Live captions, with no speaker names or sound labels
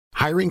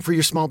Hiring for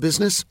your small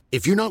business?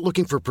 If you're not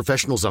looking for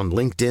professionals on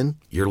LinkedIn,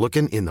 you're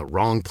looking in the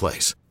wrong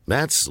place.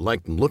 That's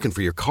like looking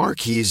for your car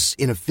keys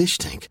in a fish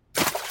tank.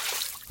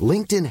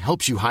 LinkedIn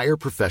helps you hire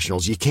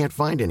professionals you can't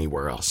find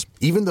anywhere else,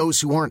 even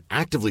those who aren't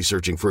actively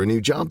searching for a new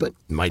job but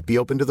might be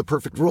open to the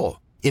perfect role.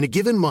 In a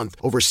given month,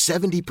 over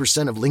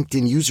 70% of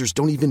LinkedIn users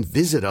don't even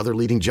visit other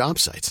leading job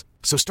sites.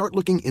 So start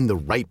looking in the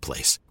right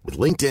place. With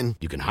LinkedIn,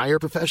 you can hire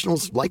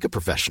professionals like a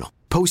professional.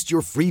 Post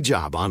your free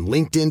job on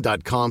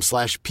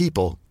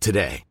linkedin.com/people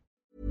today.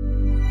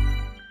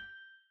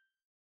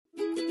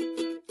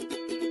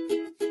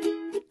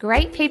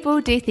 Great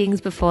people do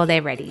things before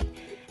they're ready.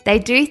 They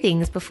do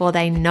things before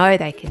they know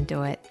they can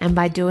do it, and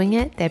by doing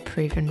it, they're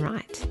proven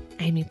right.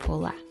 Amy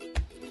Poehler.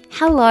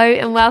 Hello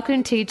and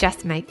welcome to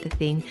Just Make the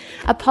Thing,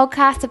 a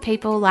podcast for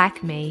people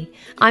like me.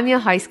 I'm your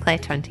host, Claire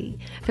Tonti,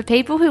 for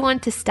people who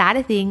want to start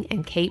a thing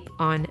and keep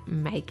on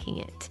making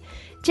it.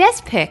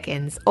 Jess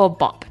Perkins, or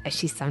Bop as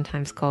she's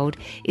sometimes called,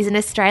 is an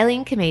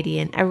Australian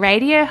comedian, a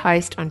radio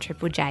host on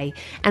Triple J,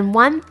 and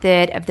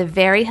 1/3 of the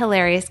very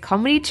hilarious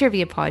comedy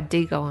trivia pod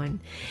Do Go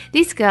On.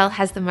 This girl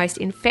has the most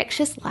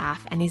infectious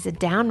laugh and is a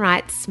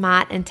downright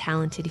smart and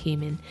talented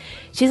human.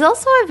 She's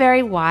also a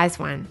very wise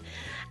one.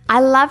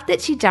 I love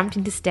that she jumped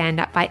into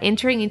stand-up by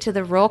entering into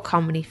the Raw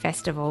Comedy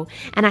Festival,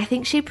 and I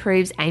think she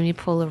proves Amy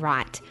Poehler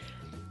right.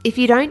 If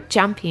you don't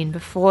jump in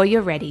before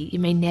you're ready, you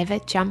may never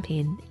jump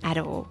in at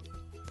all.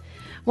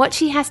 What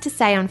she has to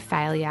say on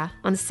failure,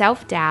 on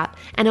self-doubt,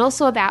 and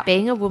also about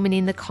being a woman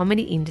in the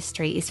comedy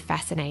industry is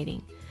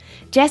fascinating.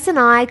 Jess and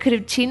I could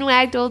have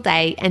chin-wagged all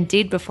day and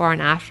did before and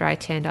after I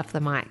turned off the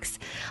mics.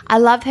 I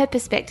love her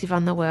perspective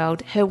on the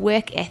world, her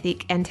work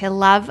ethic, and her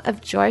love of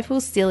joyful,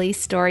 silly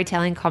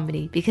storytelling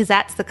comedy, because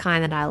that's the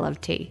kind that I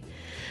love too.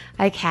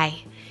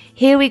 Okay,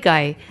 here we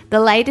go. The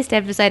latest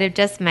episode of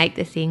Just Make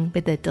the Thing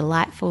with the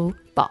delightful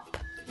Bop.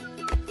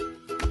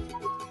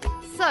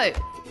 So,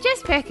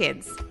 Jess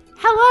Perkins.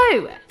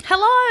 Hello.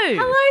 Hello.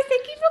 Hello,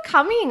 thank you for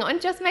coming on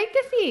Just Make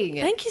the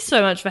Thing. Thank you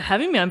so much for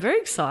having me. I'm very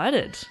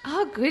excited.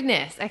 Oh,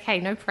 goodness.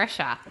 Okay, no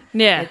pressure.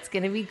 Yeah. It's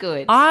going to be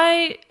good.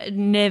 I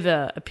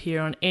never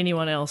appear on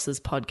anyone else's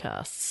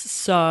podcasts,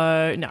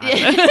 so no.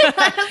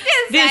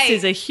 This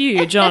is a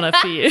huge honour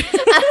for you.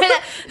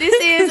 This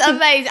is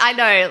amazing. I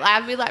know.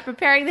 I've been like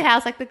preparing the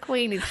house like the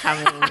Queen is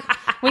coming.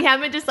 We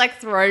haven't just like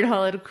thrown her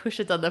little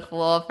cushions on the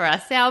floor for our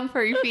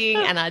soundproofing,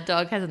 and our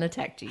dog hasn't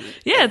attacked you.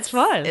 Yeah, it's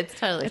fine. It's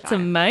totally It's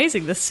fine.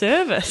 amazing, the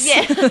service.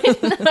 Yeah,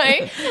 I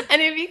know.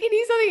 And if you can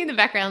hear something in the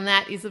background,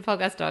 that is the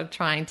podcast dog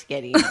trying to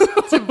get in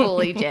to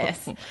bully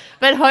Jess.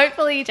 But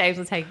hopefully James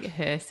will take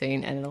her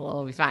soon and it'll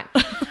all be fine.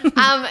 So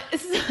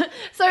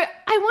I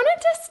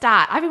wanted to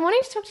start. I've been wanting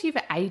to talk to you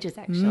for ages,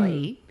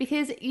 actually,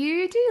 because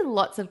you do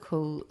lots of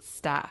cool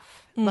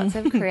stuff, lots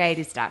of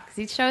creative stuff, because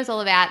this show is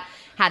all about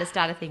how to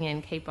start a thing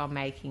and keep on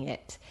making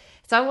it.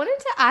 So I wanted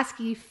to ask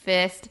you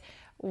first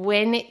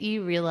when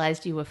you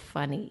realised you were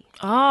funny.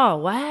 Oh,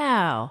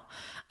 wow.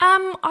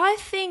 I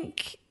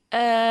think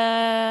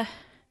as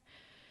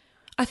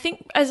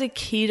a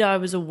kid I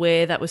was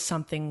aware that was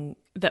something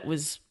that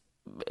was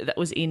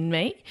in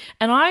me,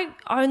 and I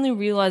only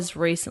realised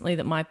recently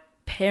that my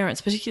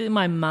parents, particularly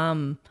my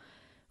mum,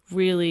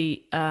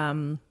 really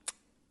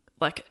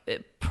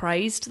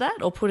praised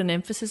that or put an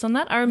emphasis on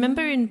that. I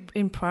remember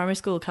in primary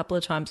school a couple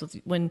of times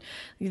when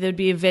there'd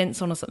be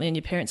events on or something and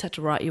your parents had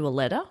to write you a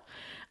letter,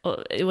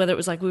 or whether it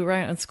was like we were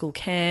out on school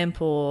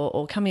camp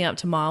or coming up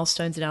to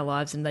milestones in our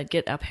lives, and they'd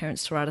get our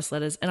parents to write us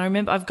letters. And I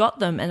remember I've got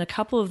them, and a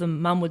couple of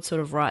them mum would sort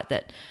of write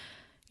that,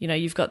 you know,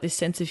 you've got this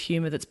sense of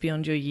humour that's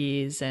beyond your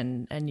years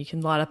and you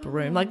can light up a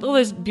room, like all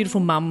those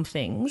beautiful mum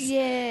things.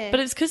 Yeah. But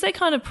it's because they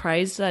kind of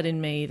praised that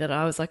in me that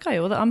I was like,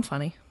 oh, well, I'm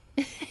funny.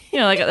 You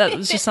know, like that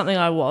was just something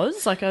I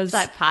was. Like I was. It's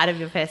like part of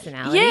your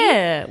personality.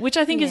 Yeah, which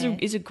I think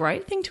is a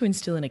great thing to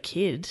instill in a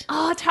kid.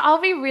 Oh,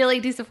 I'll be really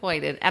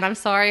disappointed. And I'm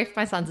sorry if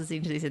my son's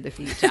listening to this in the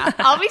future.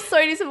 I'll be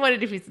so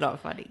disappointed if it's not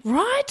funny.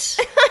 Right?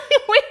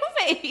 It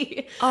will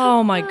be.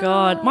 Oh, my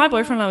God. My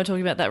boyfriend and I were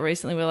talking about that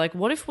recently. We were like,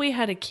 what if we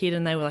had a kid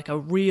and they were like a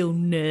real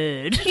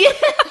nerd? Yeah.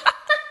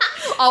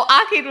 Oh,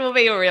 our kid will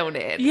be a real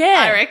nerd. Yeah.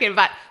 I reckon.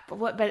 But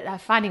a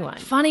funny one.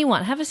 Funny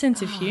one. Have a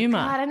sense of humour.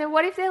 God, I know.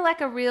 What if they're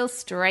like a real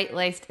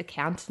straight-laced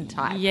accountant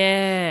type?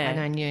 Yeah. And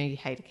I know you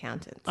hate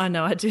accountants. I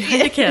know I do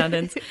hate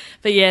accountants.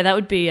 But yeah, that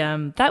would be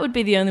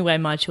the only way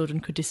my children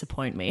could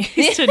disappoint me,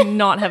 is to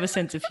not have a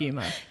sense of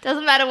humour.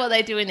 Doesn't matter what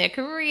they do in their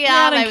career. Yeah,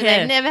 I don't Maybe care.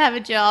 they never have a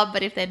job,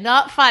 but if they're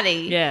not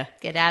funny, Yeah.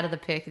 get out of the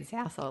Perkins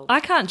household.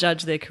 I can't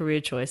judge their career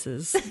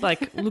choices.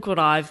 Like, look what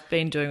I've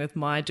been doing with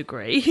my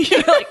degree. You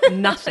know, like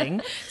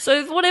nothing.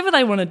 So whatever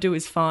they want to do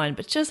is fine,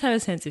 but just have a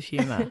sense of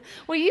humour.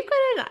 Well, you've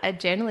got a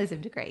journalism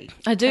degree.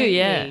 I do, don't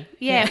yeah. you?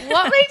 Yeah.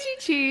 What made you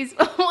choose?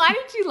 Why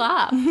did you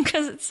laugh?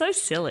 Because it's so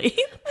silly.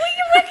 Well,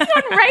 you're working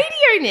on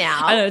radio now.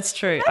 I know, it's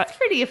true. That's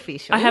pretty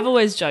official. I have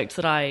always joked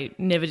that I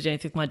never did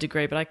anything with my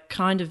degree, but I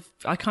kind of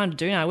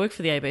do now. I work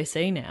for the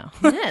ABC now.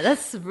 Yeah,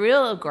 that's a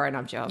real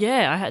grown-up job.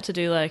 Yeah, I had to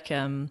do like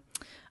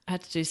I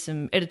had to do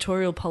some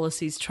editorial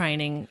policies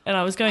training, and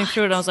I was going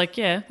through it and I was like,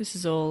 yeah, this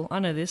is all, I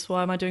know this.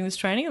 Why am I doing this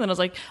training? And then I was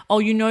like, oh,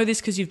 you know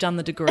this because you've done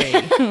the degree.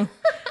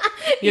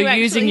 You're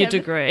using your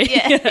degree.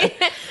 Yeah.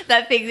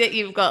 That thing that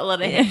you've got a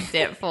lot of head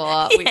step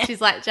for, which is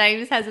like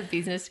James has a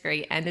business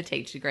degree and a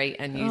teacher degree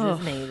and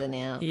uses neither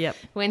now. Yep.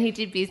 When he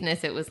did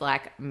business, it was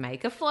like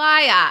make a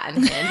flyer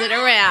and hand it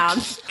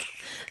around.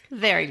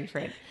 Very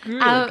different.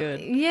 Really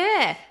good.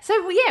 Yeah. So,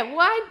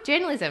 why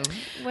journalism?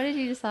 Why did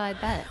you decide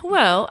that?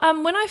 Well,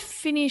 when I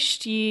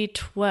finished year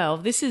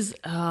 12, this is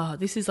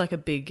like a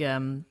big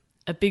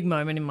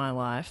moment in my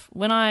life.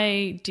 When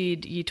I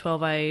did year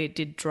 12, I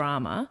did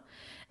drama,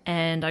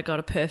 and I got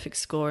a perfect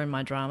score in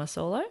my drama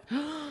solo.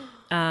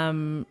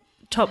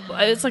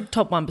 It's like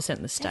top 1%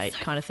 in the state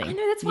kind of thing. I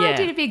know, that's why I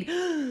did a big...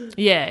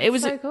 Yeah, it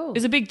was so cool. It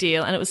was a big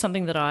deal, and it was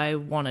something that I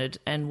wanted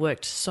and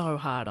worked so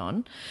hard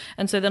on.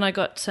 And so then I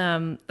got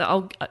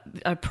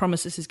I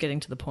promise this is getting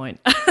to the point.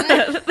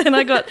 Then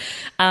I got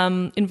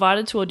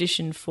invited to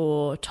audition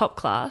for Top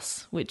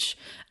Class, which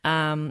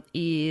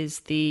is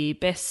the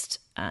best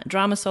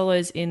drama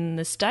solos in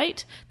the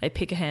state. They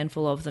pick a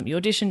handful of them. You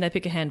audition, they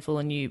pick a handful,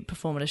 and you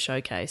perform at a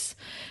showcase.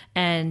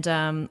 And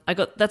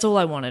that's all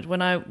I wanted.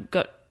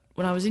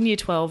 When I was in year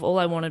 12, all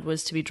I wanted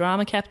was to be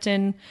drama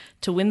captain,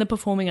 to win the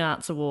Performing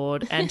Arts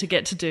Award, and to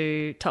get to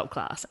do Top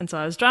Class. And so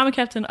I was drama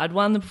captain, I'd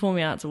won the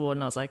Performing Arts Award,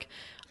 and I was like,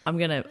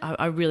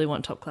 I really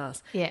want Top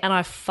Class. Yeah. And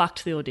I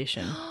fucked the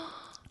audition.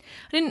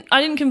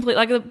 I didn't complete,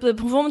 like the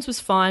performance was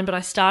fine, but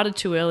I started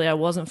too early, I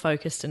wasn't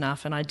focused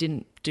enough, and I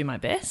didn't do my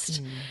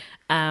best.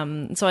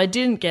 So I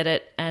didn't get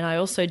it, and I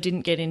also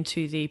didn't get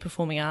into the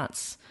Performing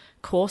Arts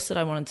course that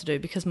I wanted to do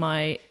because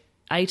my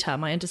ATAR,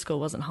 my enter score,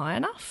 wasn't high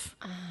enough.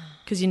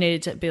 Because you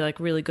needed to be like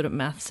really good at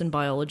maths and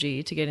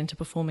biology to get into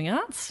performing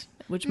arts,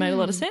 which made a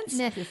lot of sense.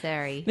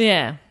 Necessary.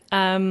 Yeah.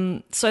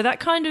 So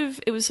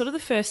that it was sort of the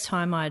first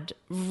time I'd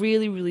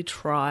really, really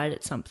tried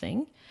at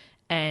something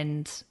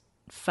and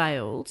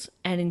failed.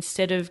 And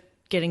instead of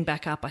getting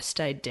back up, I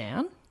stayed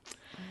down.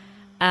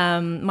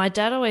 My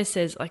dad always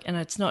says, like, and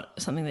it's not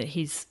something that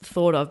he's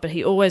thought of, but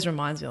he always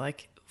reminds me,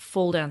 like,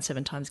 fall down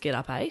 7 times, get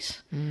up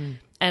 8. And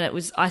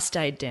I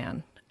stayed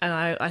down. And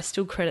I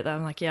still credit that.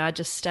 I'm like, yeah, I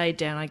just stayed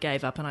down, I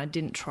gave up, and I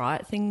didn't try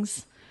at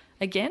things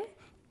again.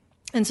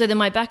 And so then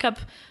my backup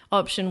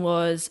option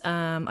was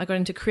I got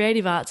into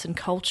creative arts and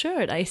culture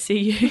at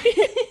ACU,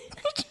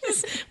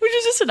 which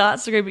is just an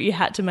arts degree, but you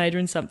had to major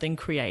in something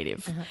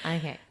creative.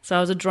 Okay. So I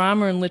was a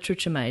drama and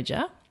literature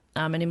major,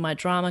 and in my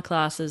drama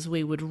classes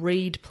we would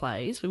read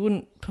plays. We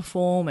wouldn't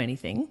perform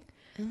anything.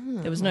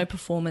 There was no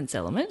performance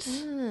element.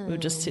 We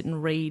would just sit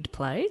and read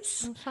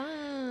plays.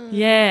 Fun.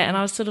 Yeah, and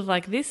I was sort of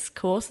like, this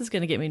course is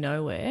going to get me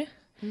nowhere.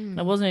 And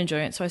I wasn't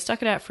enjoying it, so I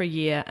stuck it out for a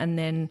year, and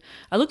then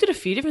I looked at a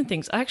few different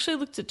things. I actually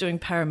looked at doing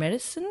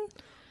paramedicine.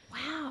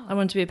 Wow. I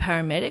wanted to be a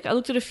paramedic. I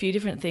looked at a few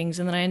different things,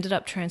 and then I ended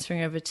up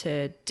transferring over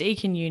to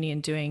Deakin Uni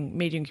and doing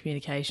media and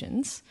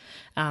communications.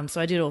 So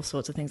I did all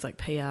sorts of things like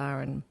PR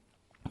and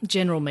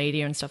general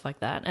media and stuff like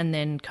that, and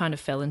then kind of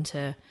fell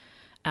into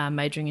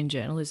majoring in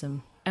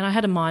journalism. And I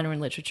had a minor in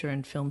literature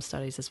and film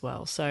studies as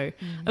well. So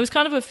it was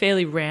kind of a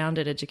fairly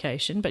rounded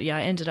education. But, yeah,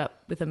 I ended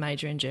up with a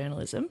major in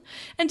journalism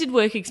and did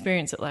work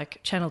experience at, like,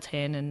 Channel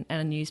 10 and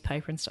a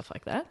newspaper and stuff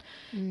like that.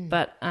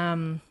 But,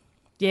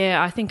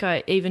 yeah, I think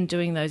even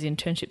doing those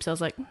internships, I was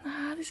like,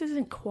 nah, this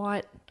isn't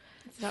quite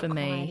for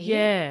me.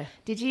 Yeah.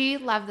 Did you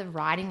love the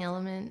writing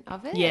element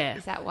of it? Yeah.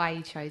 Is that why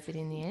you chose it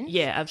in the end?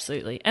 Yeah,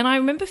 absolutely. And I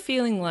remember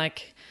feeling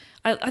like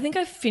I think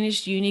I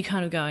finished uni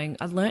kind of going,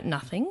 I learnt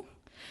nothing.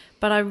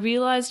 But I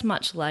realised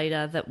much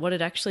later that what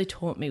it actually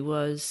taught me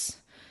was,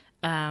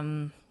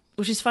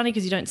 which is funny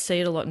because you don't see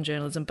it a lot in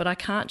journalism, but I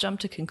can't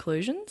jump to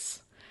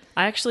conclusions.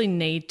 I actually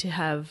need to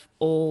have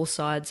all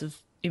sides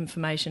of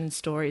information and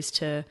stories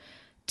to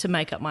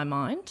make up my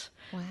mind.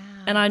 Wow.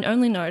 And I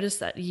only noticed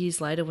that years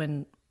later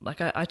when,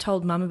 like, I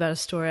told Mum about a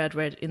story I'd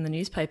read in the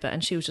newspaper,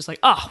 and she was just like,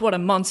 oh, what a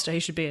monster, he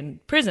should be in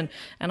prison.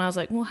 And I was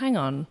like, well, hang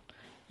on.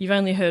 You've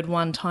only heard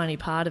one tiny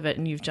part of it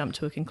and you've jumped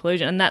to a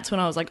conclusion. And that's when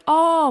I was like,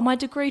 oh, my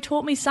degree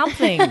taught me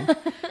something.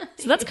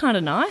 So that's kind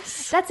of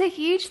nice. That's a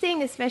huge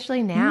thing,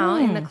 especially now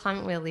in the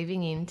climate we're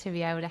living in, to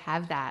be able to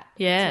have that.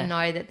 Yeah. To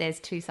know that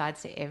there's 2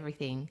 sides to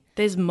everything.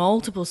 There's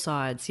multiple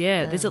sides,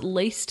 yeah. There's at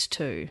least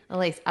 2. At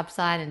least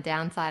upside and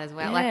downside as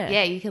well. Yeah. Like,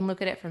 yeah, you can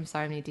look at it from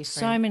so many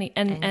different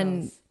and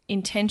angles.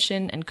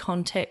 intention and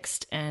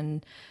context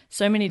and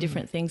so many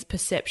different things.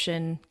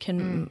 Perception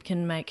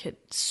can make it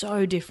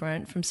so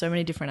different from so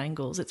many different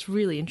angles. It's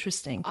really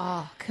interesting.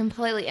 Oh,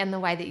 completely. And the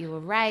way that you were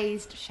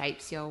raised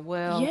shapes your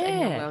world and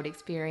your world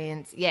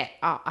experience. Yeah,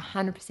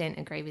 100%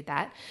 agree with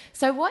that.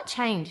 So what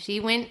changed?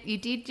 You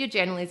did your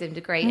journalism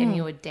degree and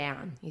you were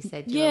down. You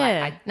said you were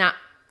like, nah,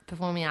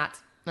 performing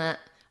arts, nah.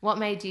 What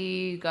made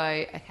you go,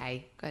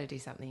 okay, got to do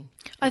something?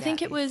 I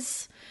think it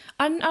was,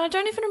 I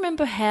don't even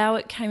remember how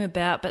it came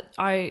about, but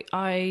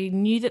I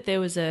knew that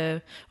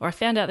I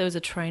found out there was a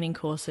training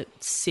course at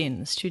SYN,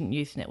 the Student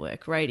Youth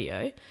Network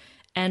Radio,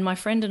 and my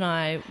friend and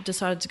I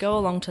decided to go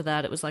along to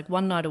that. It was like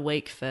one night a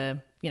week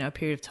for, a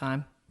period of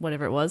time,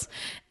 whatever it was,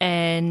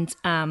 and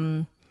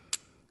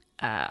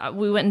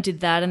we went and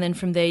did that, and then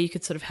from there you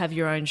could sort of have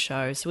your own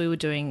show. So we were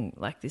doing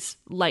like this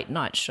late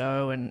night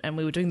show, and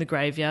we were doing the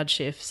graveyard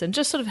shifts and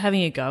just sort of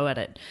having a go at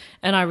it.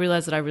 And I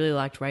realised that I really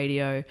liked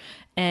radio,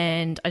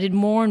 and I did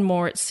more and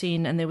more at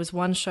SYN, and there was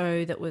one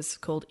show that was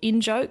called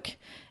In Joke,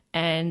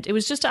 and it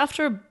was just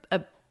after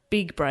a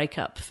big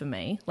breakup for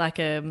me. Like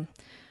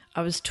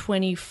I was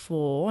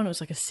 24 and it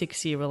was like a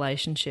 6-year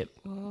relationship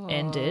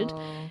ended,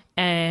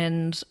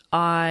 and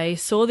I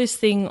saw this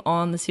thing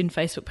on the SYN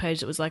Facebook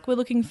page that was like, we're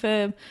looking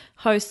for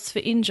hosts for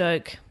In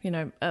Joke,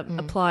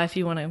 apply if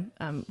you want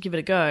to give it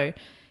a go.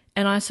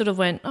 And I sort of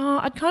went,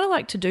 I'd kind of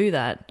like to do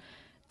that.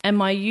 And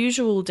my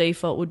usual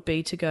default would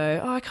be to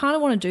go, I kind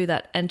of want to do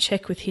that, and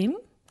check with him.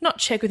 Not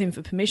check with him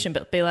for permission,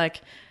 but be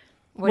like,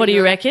 what do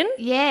you reckon?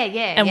 Yeah.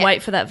 And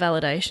wait for that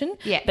validation.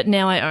 Yeah. But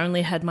now I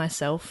only had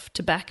myself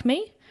to back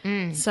me.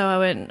 So I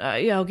went,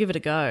 I'll give it a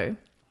go.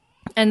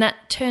 And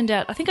that turned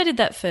out, I think I did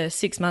that for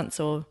 6 months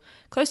or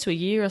close to a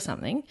year or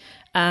something.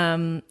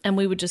 And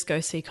we would just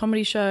go see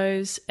comedy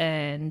shows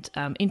and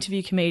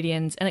interview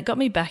comedians. And it got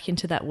me back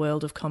into that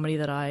world of comedy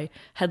that I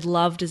had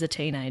loved as a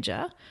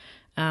teenager.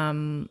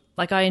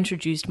 Like I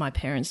introduced my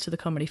parents to the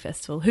Comedy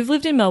Festival, who've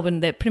lived in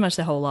Melbourne pretty much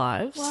their whole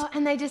lives. Well,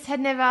 and they just had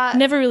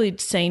never really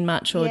seen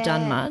much or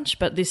done much,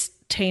 but this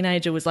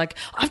teenager was like,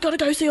 I've got to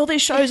go see all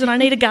these shows and I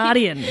need a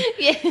guardian.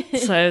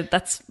 So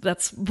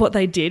that's what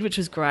they did, which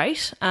was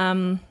great.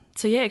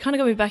 So yeah, it kind of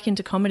got me back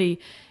into comedy,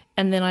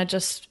 and then I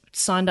just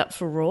signed up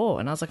for Raw,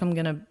 and I was like, I'm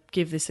going to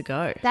give this a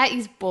go. That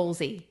is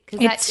ballsy.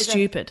 It's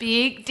stupid.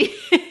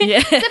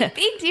 It's a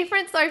big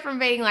difference though from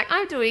being like,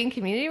 I'm doing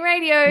community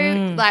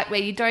radio, like where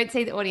you don't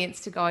see the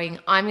audience, to going,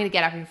 I'm going to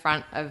get up in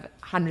front of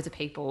hundreds of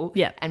people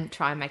and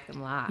try and make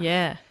them laugh.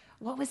 Yeah.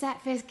 What was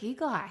that first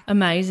gig like?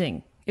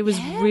 Amazing. It was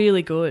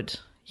really good.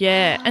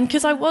 Yeah. And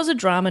because I was a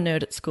drama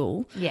nerd at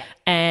school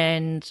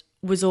and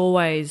was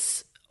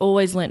always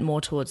leant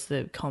more towards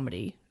the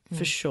comedy.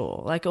 For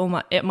sure. Like all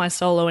my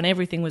solo and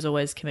everything was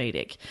always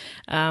comedic.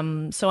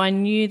 So I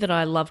knew that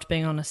I loved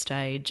being on a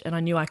stage, and I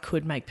knew I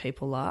could make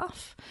people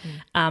laugh.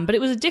 But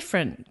it was a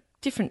different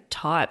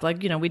type.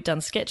 Like, we'd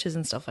done sketches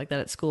and stuff like that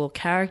at school, or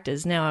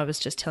characters. Now I was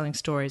just telling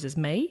stories as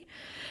me.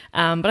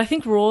 But I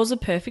think Raw's a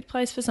perfect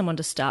place for someone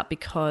to start,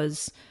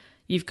 because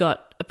you've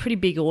got a pretty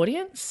big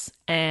audience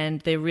and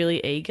they're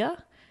really eager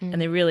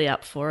and they're really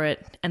up for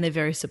it, and they're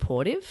very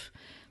supportive.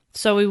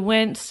 So we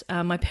went,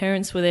 my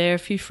parents were there, a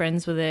few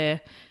friends were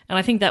there, and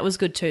I think that was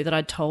good too, that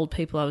I'd told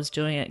people I was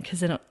doing it, because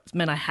then it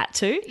meant I had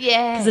to.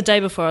 Yeah. Because the day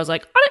before I was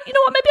like, you know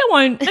what, maybe I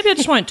won't, maybe I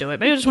just won't do it.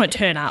 Maybe I just won't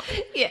turn up.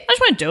 Yeah. I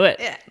just won't do it.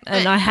 Yeah.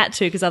 And I had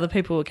to, because other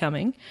people were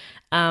coming.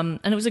 And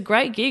it was a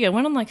great gig. I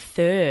went on like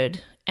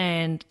third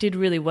and did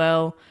really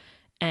well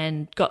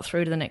and got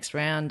through to the next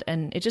round,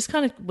 and it just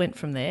kind of went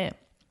from there.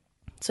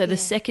 So the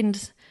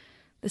second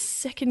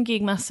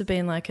gig must have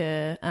been like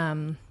a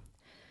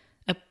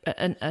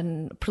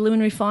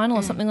preliminary final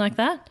or something like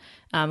that,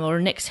 or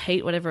a next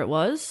heat, whatever it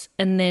was.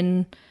 And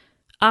then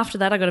after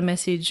that, I got a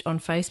message on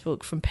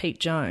Facebook from Pete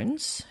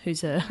Jones,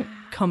 who's a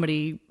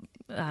comedy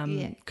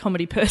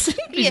person.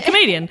 He's a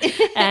comedian.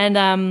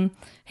 And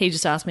he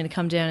just asked me to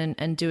come down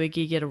and do a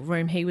gig at a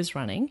room he was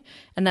running.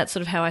 And that's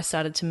sort of how I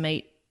started to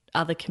meet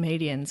other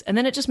comedians. And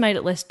then it just made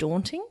it less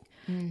daunting,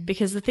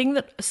 because the thing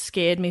that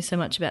scared me so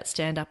much about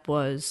stand-up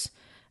was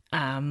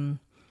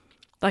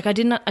like I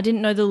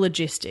didn't know the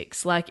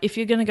logistics. Like, if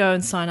you're going to go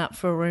and sign up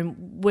for a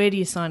room, where do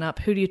you sign up?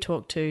 Who do you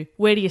talk to?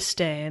 Where do you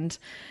stand?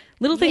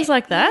 Little things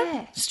like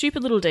that,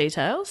 stupid little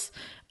details.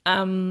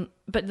 But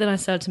then I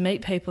started to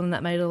meet people, and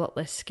that made it a lot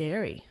less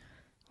scary.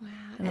 Wow.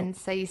 And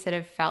so you sort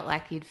of felt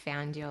like you'd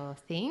found your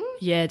thing?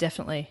 Yeah,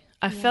 definitely.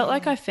 I felt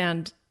like I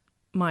found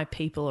my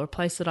people, or a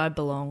place that I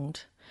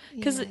belonged.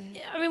 Because, I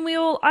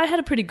mean, I had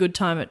a pretty good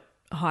time at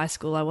high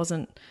school. I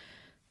wasn't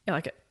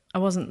like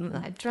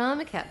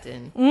drama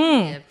captain.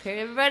 Yeah,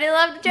 everybody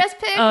loved Jess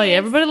Perkins. Oh yeah,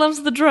 everybody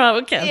loves the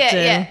drama captain.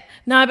 Yeah.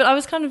 No, but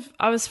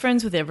I was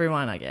friends with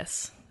everyone, I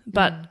guess.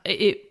 But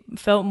it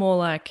felt more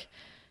like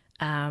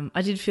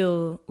I did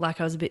feel like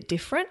I was a bit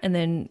different. And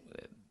then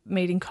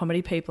meeting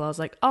comedy people, I was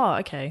like, oh,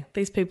 okay,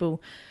 these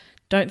people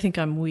don't think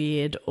I'm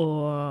weird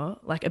or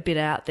like a bit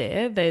out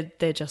there.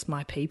 They're just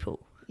my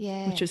people.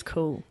 Yeah. Which is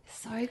cool.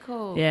 So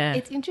cool. Yeah.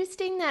 It's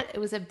interesting that it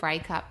was a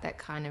breakup that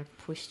kind of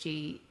pushed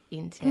you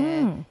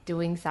into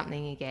doing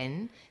something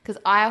again, because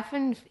I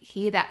often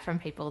hear that from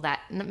people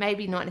that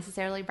maybe not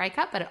necessarily break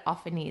up, but it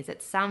often is.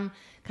 It's some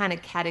kind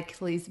of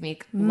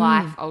cataclysmic,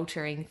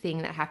 life-altering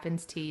thing that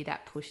happens to you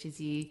that pushes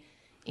you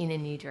in a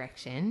new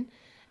direction.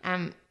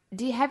 Have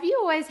you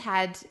always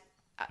had,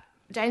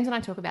 James and I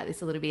talk about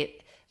this a little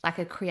bit, like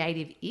a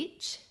creative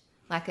itch?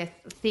 Like a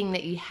thing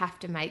that you have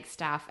to make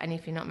stuff, and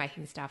if you're not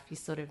making stuff, you're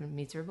sort of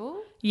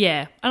miserable?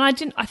 Yeah, and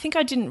I think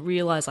I didn't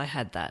realise I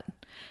had that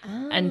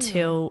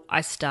until I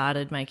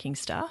started making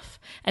stuff.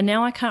 And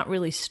now I can't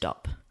really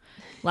stop.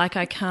 Like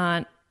I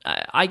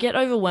get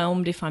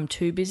overwhelmed if I'm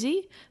too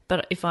busy,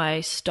 but if I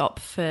stop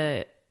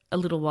for a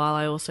little while,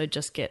 I also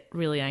just get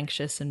really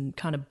anxious and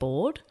kind of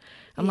bored.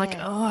 I'm like,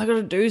 oh, I got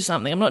to do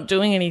something. I'm not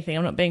doing anything.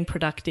 I'm not being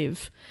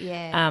productive.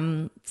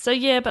 Yeah. So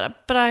yeah,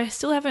 but I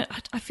still haven't.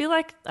 I feel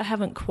like I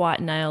haven't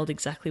quite nailed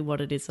exactly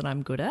what it is that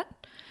I'm good at.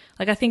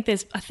 Like I think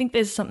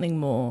there's something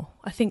more.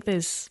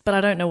 But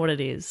I don't know what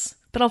it is.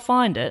 But I'll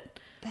find it.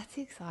 That's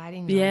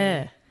exciting. Though.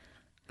 Yeah.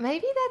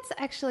 Maybe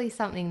that's actually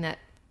something that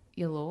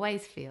you'll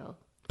always feel.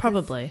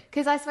 Probably.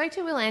 Because I spoke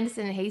to Will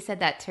Anderson and he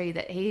said that too,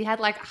 that he had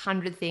like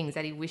 100 things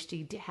that he wished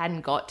he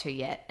hadn't got to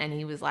yet. And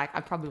he was like,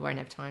 I probably won't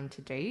have time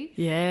to do.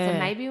 Yeah. So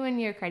maybe when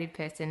you're a creative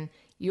person,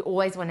 you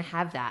always want to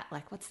have that.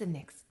 Like, what's the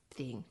next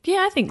thing?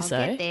 Yeah, I think I'll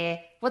so. get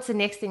there. What's the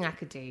next thing I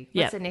could do?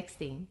 What's the next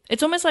thing?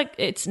 It's almost like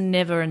it's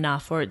never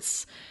enough, or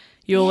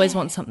you always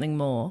want something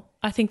more.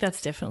 I think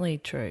that's definitely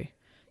true.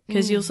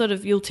 Because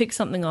you'll tick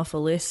something off a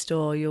list,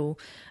 or you'll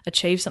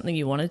achieve something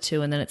you wanted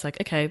to, and then it's like,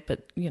 okay,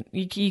 but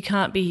you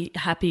can't be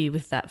happy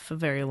with that for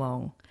very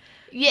long.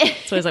 Yeah.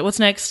 So it's like, what's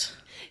next?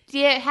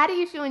 Yeah. How do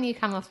you feel when you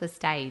come off the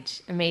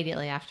stage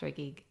immediately after a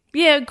gig?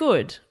 Yeah,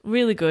 good.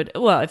 Really good.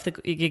 Well, if the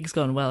gig's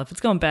gone well. If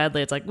it's gone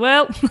badly, it's like,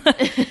 well,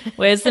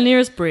 where's the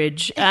nearest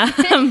bridge? How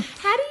do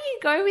you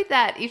go with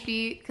that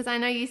because I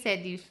know you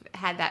said you've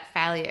had that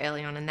failure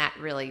early on and that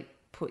really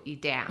put you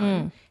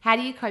down. How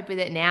do you cope with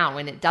it now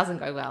when it doesn't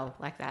go well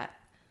like that?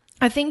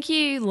 I think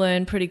you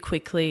learn pretty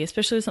quickly,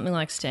 especially with something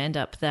like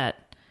stand-up,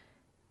 that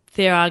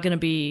there are going to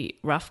be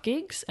rough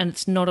gigs and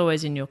it's not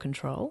always in your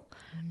control.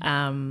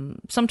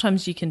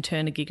 Sometimes you can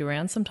turn a gig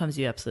around, sometimes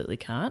you absolutely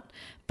can't.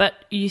 But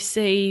you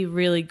see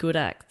really good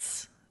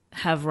acts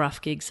have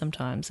rough gigs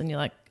sometimes and you're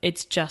like,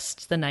 it's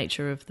just the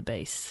nature of the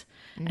beast.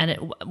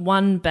 And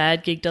one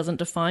bad gig doesn't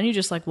define you,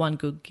 just like one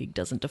good gig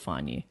doesn't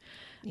define you.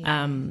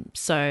 Yeah.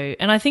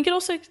 And I think it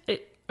also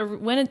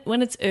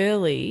when it's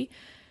early,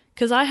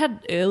 because I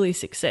had early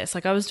success,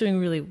 like I was doing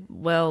really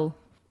well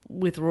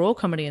with raw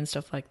comedy and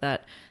stuff like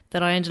that.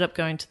 That I ended up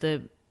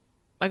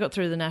I got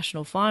through the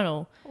national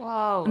final.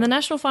 Whoa! And the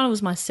national final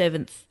was my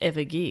 7th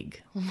ever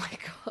gig. Oh my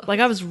God! Like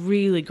I was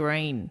really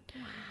green,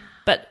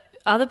 but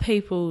other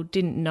people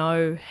didn't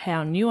know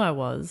how new I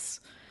was.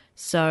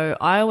 So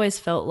I always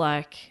felt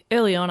like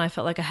early on, I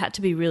felt like I had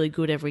to be really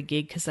good every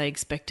gig because they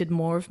expected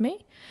more of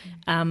me.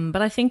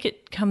 But I think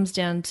it comes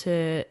down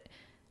to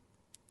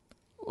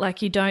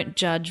like you don't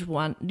judge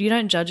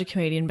a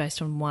comedian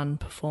based on one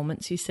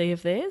performance you see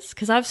of theirs.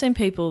 Because I've seen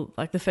people,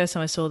 like the first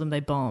time I saw them, they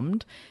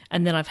bombed,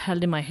 and then I've had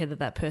it in my head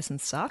that person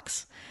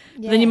sucks.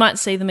 Yeah. Then you might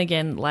see them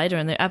again later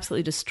and they're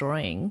absolutely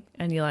destroying,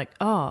 and you're like,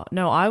 oh,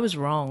 no, I was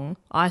wrong.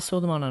 I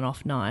saw them on an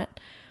off night.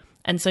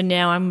 And so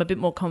now I'm a bit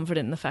more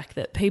confident in the fact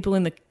that people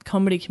in the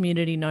comedy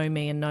community know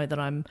me and know that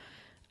I'm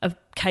a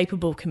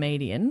capable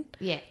comedian.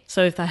 Yeah.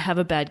 So if they have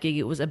a bad gig,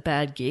 it was a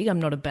bad gig.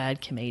 I'm not a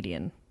bad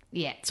comedian.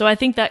 Yeah. So I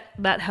think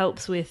that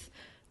helps with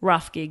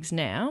rough gigs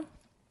now,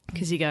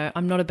 because you go,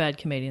 I'm not a bad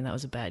comedian. That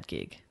was a bad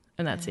gig.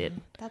 And that's it.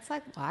 That's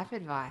like life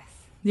advice.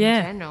 Yeah.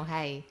 In general,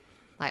 hey,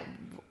 like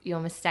your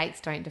mistakes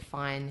don't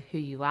define who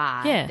you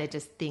are. Yeah. They're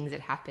just things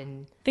that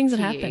happen. Things that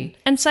happen. You.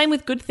 And same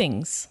with good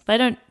things. They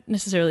don't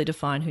necessarily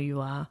define who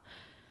you are.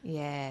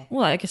 Yeah.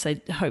 Well, I guess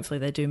hopefully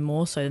they do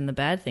more so than the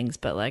bad things.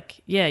 But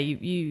like, yeah,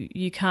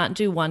 you can't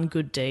do one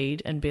good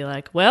deed and be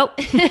like, well,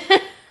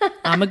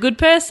 I'm a good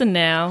person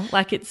now.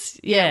 Like it's,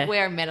 yeah.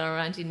 Wear a medal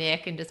around your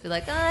neck and just be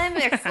like, I'm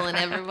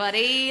excellent,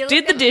 everybody.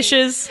 Did the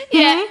dishes.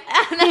 Yeah,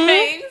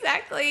 no,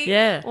 exactly.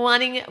 Yeah.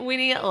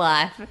 Winning at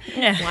life.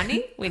 Yeah.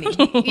 Winning.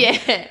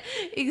 Yeah,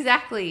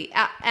 exactly.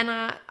 And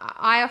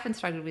I often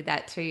struggled with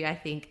that too, I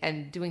think.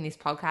 And doing this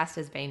podcast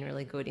has been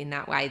really good in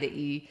that way, that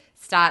you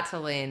start to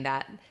learn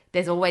that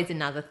there's always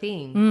another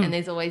thing and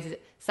there's always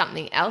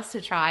something else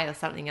to try or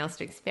something else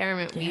to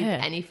experiment with.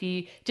 And if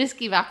you just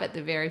give up at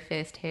the very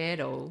first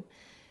hurdle,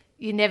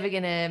 you're never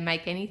going to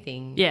make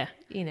anything. Yeah.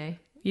 You know.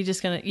 You're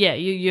just going to,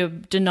 you're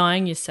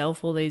denying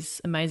yourself all these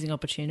amazing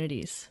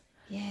opportunities.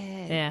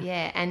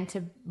 Yeah. And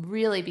to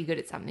really be good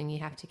at something, you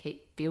have to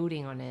keep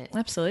building on it.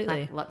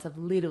 Absolutely. Like lots of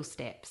little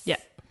steps. Yeah.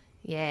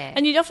 Yeah.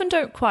 And you often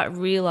don't quite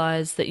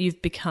realise that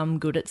you've become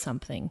good at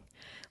something.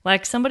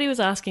 Like somebody was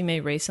asking me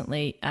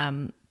recently,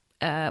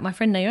 my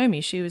friend Naomi,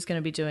 she was going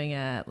to be doing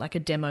a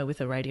demo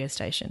with a radio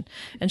station,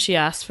 and she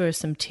asked for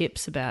some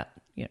tips about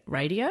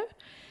radio.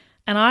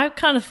 And I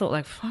kind of thought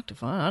like, fuck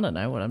if I don't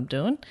know what I'm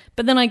doing.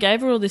 But then I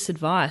gave her all this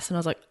advice and I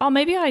was like, oh,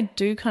 maybe I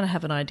do kind of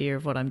have an idea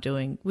of what I'm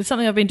doing with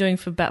something I've been doing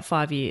for about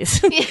 5 years.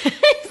 Yeah,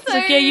 so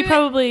like, yeah, you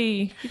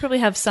probably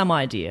have some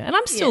idea. And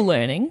I'm still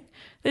learning.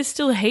 There's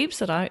still heaps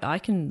that I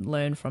can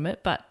learn from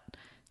it, but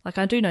like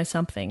I do know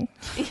something.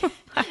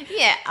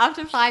 Yeah,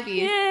 after 5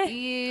 years,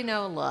 you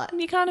know a lot.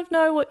 You kind of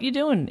know what you're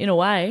doing in a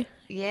way.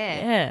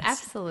 Yeah,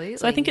 absolutely.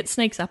 So I think it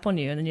sneaks up on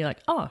you and then you're like,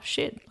 oh,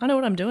 shit, I know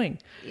what I'm doing.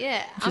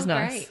 Yeah, which is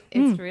nice. Great.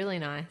 It's really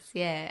nice,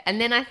 yeah. And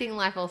then I think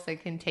life also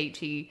can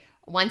teach you,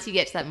 once you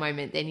get to that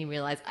moment, then you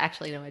realise,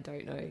 actually, no, I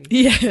don't know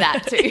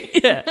that too.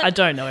 Yeah, I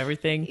don't know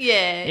everything.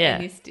 Yeah.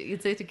 And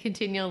it's a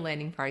continual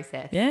learning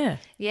process. Yeah.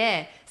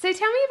 Yeah. So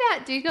tell me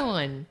about Do Go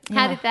On.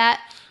 How did that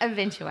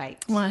eventuate?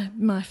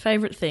 My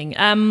favourite thing.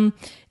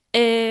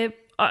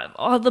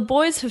 the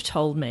boys have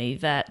told me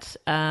that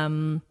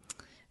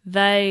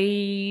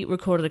they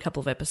recorded a couple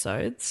of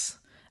episodes.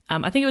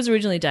 I think it was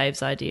originally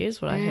Dave's idea,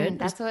 is what I heard.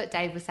 That's what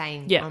Dave was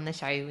saying on the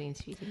show we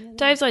interviewed him.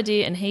 Dave's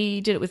idea, and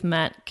he did it with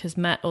Matt because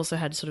Matt also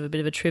had sort of a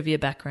bit of a trivia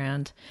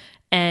background.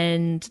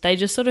 And they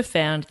just sort of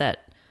found that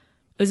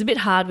it was a bit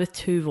hard with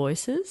two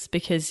voices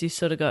because you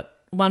sort of got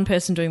one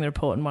person doing the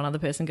report and one other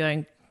person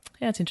going,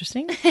 yeah, it's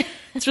interesting.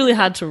 It's really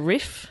hard to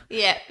riff.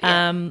 Yeah.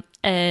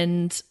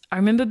 And I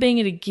remember being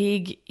at a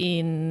gig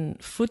in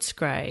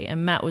Footscray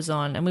and Matt was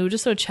on and we were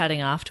just sort of chatting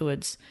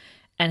afterwards.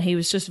 And he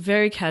was just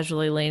very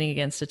casually leaning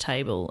against a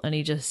table and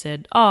he just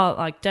said, oh,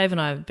 like Dave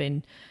and I have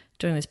been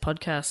doing this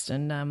podcast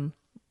and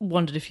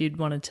wondered if you'd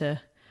wanted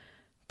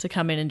to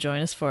come in and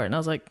join us for it. And I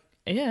was like,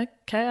 yeah,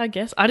 okay, I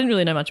guess. I didn't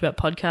really know much about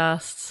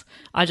podcasts.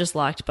 I just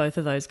liked both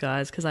of those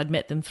guys because I'd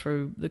met them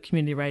through the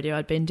community radio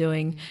I'd been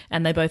doing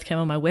and they both came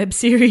on my web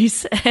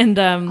series. And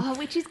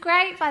which is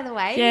great, by the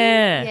way.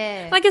 Yeah.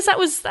 Yeah. I guess that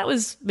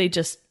was me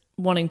just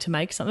wanting to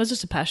make something. It was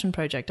just a passion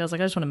project. I was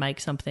like, I just want to make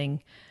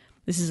something.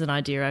 This is an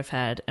idea I've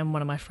had. And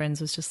one of my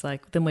friends was just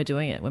like, then we're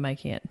doing it. We're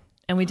making it.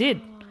 And we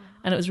did.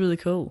 And it was really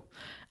cool.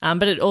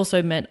 But it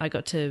also meant I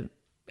got to,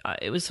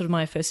 it was sort of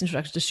my first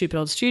introduction to Stupid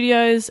Old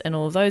Studios and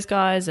all of those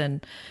guys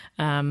and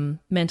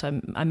meant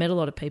I met a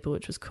lot of people,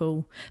 which was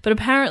cool. But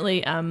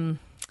apparently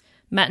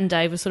Matt and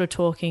Dave were sort of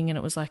talking and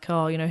it was like,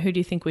 oh, you know, who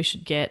do you think we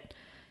should get?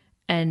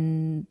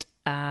 And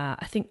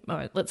I think,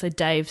 let's say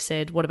Dave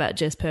said, what about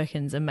Jess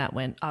Perkins? And Matt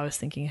went, I was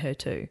thinking her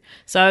too.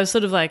 So I was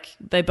sort of like,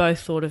 they both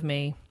thought of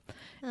me.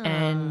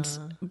 And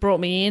brought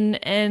me in,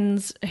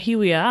 and here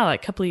we are,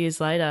 like a couple of years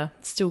later,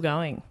 still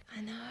going. I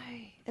know.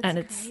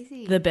 It's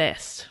crazy. the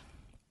best.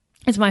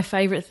 It's my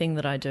favourite thing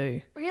that I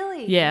do.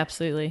 Really? Yeah,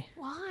 absolutely.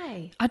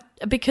 Why?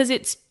 Because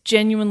it's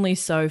genuinely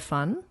so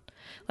fun.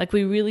 Like,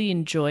 we really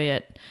enjoy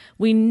it.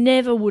 We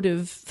never would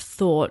have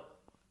thought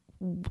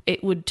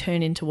it would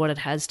turn into what it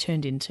has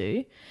turned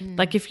into.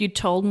 Like, if you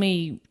told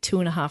me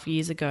 2.5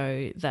 years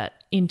ago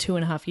that in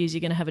 2.5 years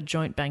you're going to have a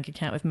joint bank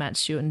account with Matt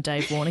Stewart and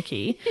Dave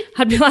Warnocky,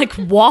 I'd be like,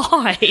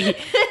 why?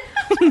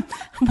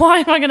 Why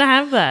am I going to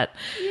have that?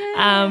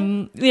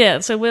 Yeah.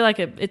 So we're like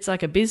it's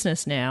like a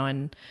business now,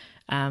 and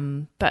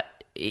but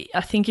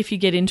I think if you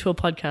get into a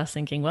podcast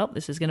thinking, well,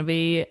 this is going to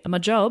be my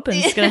job and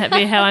it's going to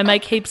be how I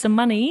make heaps of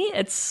money,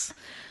 it's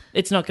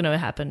not going to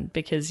happen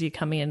because you're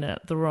coming in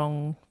at the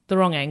wrong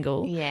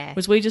angle. Yeah.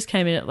 Whereas we just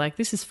came in at like,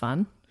 this is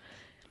fun.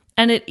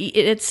 And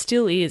it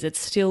still is. It's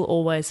still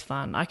always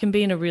fun. I can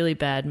be in a really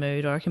bad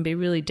mood or I can be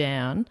really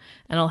down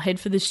and I'll head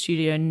for the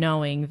studio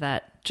knowing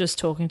that just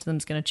talking to them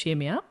is going to cheer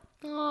me up.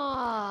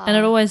 Oh. And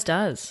it always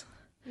does.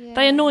 Yeah.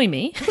 They annoy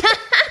me.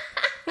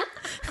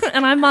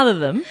 And I mother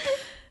them.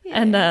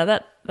 Yeah. And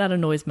that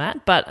annoys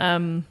Matt. But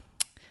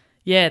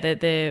yeah,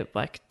 they're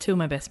like two of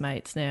my best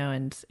mates now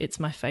and it's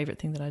my favourite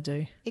thing that I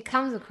do. It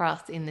comes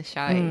across in the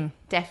show,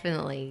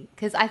 definitely.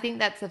 Because I think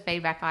that's the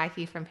feedback I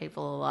hear from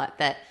people a lot,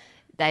 that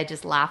they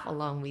just laugh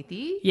along with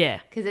you. Yeah.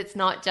 Because it's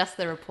not just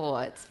the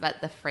reports,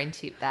 but the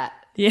friendship that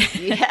you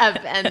have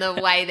and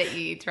the way that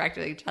you interact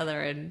with each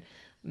other and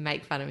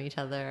make fun of each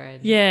other.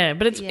 And yeah,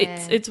 but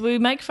it's we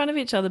make fun of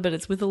each other, but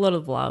it's with a lot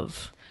of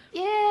love.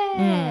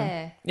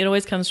 Yeah. It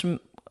always comes from,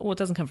 well, it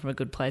doesn't come from a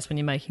good place when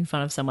you're making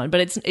fun of someone,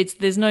 but it's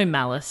there's no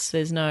malice,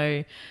 there's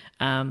no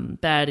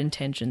bad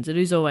intentions. It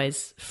is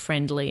always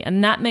friendly,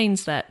 and that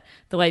means that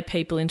the way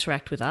people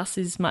interact with us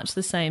is much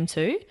the same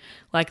too.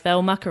 Like,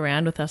 they'll muck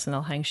around with us and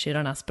they'll hang shit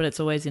on us, but it's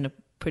always in a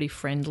pretty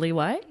friendly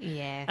way.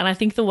 Yeah. And I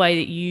think the way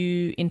that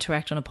you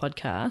interact on a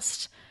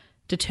podcast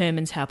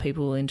determines how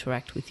people will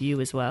interact with you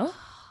as well.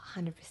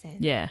 100%.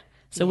 Yeah.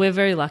 So we're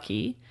very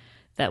lucky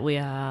that we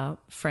are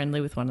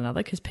friendly with one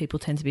another because people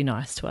tend to be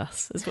nice to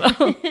us as well,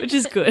 which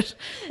is good.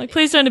 Like,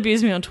 please don't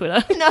abuse me on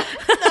Twitter. No,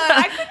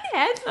 I couldn't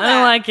answer that. I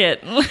don't like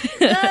it.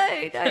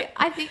 No.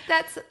 I think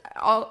that's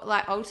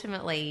like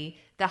ultimately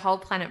the whole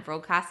Planet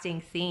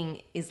Broadcasting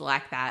thing is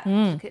like that.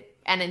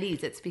 And it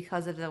is. It's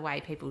because of the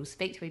way people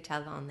speak to each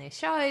other on their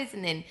shows,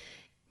 and then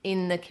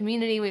in the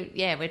community,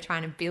 we're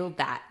trying to build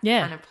that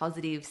kind of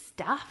positive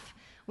stuff,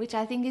 which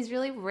I think is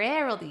really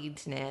rare on the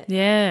internet.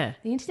 Yeah.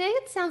 The internet,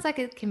 it sounds like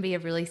it can be a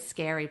really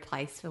scary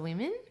place for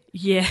women.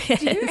 Yes.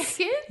 Do you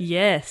reckon?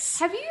 Yes.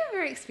 Have you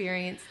ever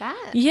experienced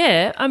that?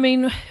 Yeah. I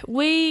mean,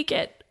 we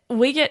get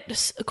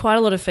quite a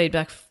lot of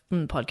feedback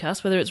from the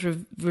podcast, whether it's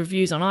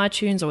reviews on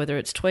iTunes or whether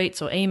it's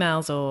tweets or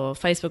emails or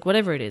Facebook,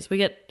 whatever it is. We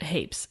get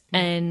heaps.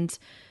 And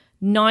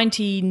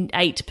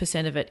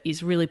 98% of it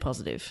is really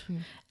positive.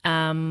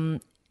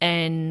 And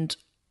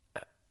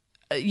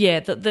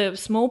the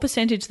small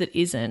percentage that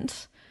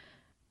isn't,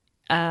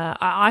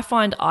 I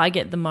find I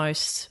get the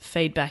most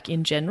feedback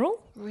in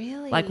general.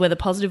 Really? Like, whether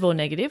positive or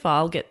negative,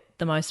 I'll get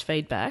the most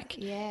feedback.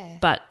 Yeah.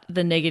 But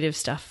the negative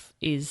stuff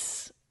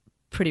is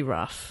pretty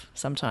rough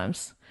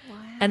sometimes. Wow.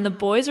 And the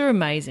boys are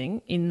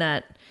amazing in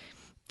that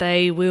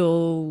they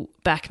will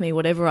back me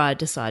whatever I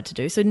decide to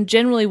do. So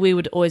generally we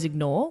would always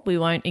ignore. We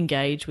won't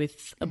engage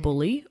with a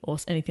bully or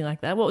anything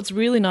like that. What's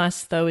really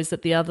nice, though, is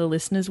that the other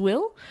listeners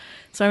will.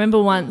 So I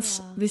remember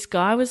once this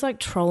guy was like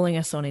trolling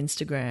us on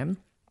Instagram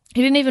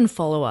He didn't even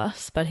follow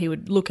us, but he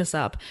would look us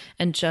up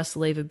and just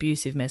leave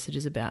abusive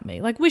messages about me,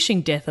 like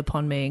wishing death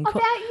upon me. And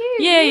About you?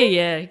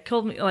 Yeah. He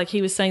called me, like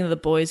he was saying that the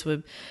boys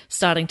were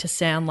starting to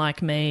sound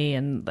like me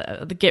and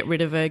get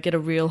rid of her, get a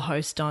real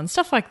host on,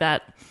 stuff like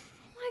that.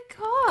 Oh my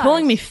God.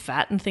 Calling me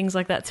fat and things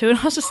like that too. And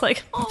I was just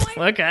like, okay. Oh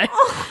my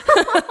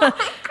God.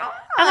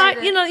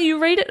 And you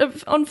read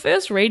it on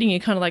first reading, you're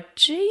kind of like,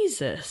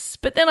 Jesus.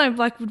 But then I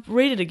like would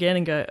read it again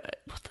and go,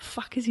 what the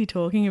fuck is he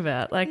talking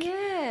about? Like,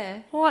 Yeah.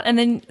 what? And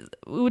then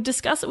we would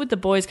discuss it with the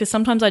boys because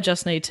sometimes I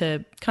just need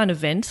to kind of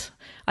vent.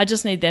 I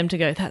just need them to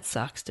go, that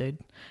sucks, dude.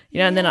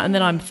 And then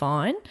I'm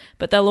fine.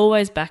 But they'll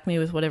always back me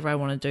with whatever I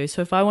want to do.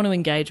 So if I want to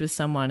engage with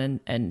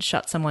someone and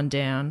shut someone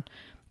down,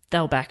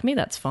 they'll back me,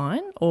 that's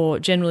fine, or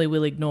generally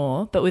will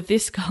ignore. But with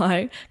this guy,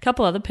 a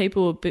couple other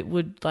people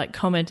would like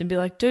comment and be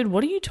like, dude,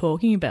 what are you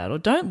talking about? Or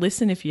don't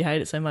listen if you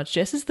hate it so much.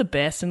 Jess is the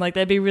best. And like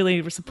they'd be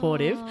really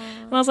supportive.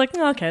 And I was like,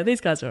 oh, okay,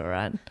 these guys are all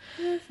right.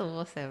 That's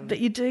awesome. But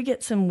you do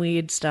get some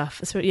weird stuff,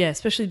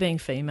 especially being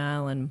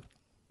female and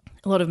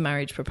a lot of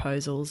marriage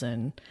proposals,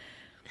 and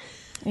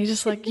you're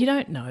just like, you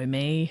don't know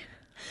me.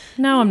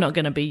 No, I'm not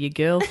going to be your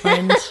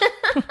girlfriend.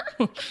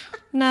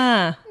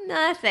 Nah.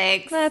 No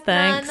thanks. No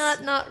thanks. No,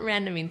 not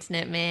random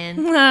internet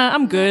man. Nah,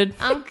 I'm good.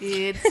 I'm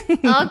good.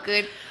 Oh,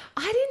 good.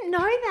 I didn't know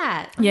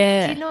that.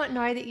 Yeah. I did not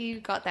know that you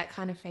got that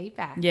kind of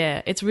feedback.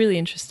 Yeah, it's really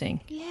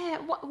interesting. Yeah.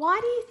 Why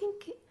do you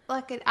think,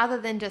 like, other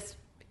than just,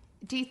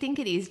 do you think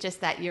it is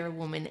just that you're a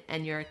woman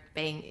and you're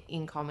being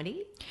in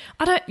comedy?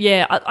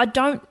 I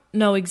don't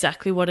know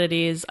exactly what it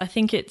is. I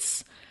think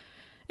it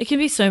can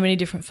be so many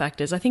different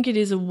factors. I think it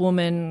is a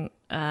woman.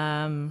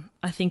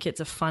 I think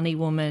it's a funny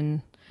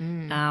woman,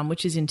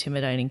 which is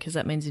intimidating because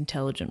that means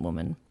intelligent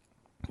woman.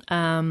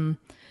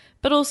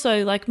 But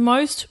also, like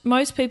most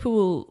people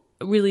will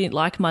really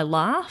like my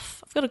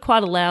laugh. I've got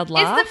quite a loud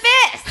laugh. It's the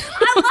best.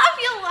 I love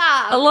your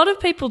laugh. A lot of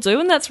people do,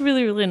 and that's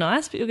really, really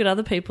nice. But you'll get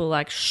other people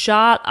like,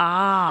 shut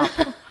up.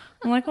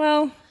 I'm like,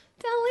 well,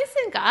 Don't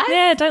listen, guys.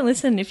 yeah, don't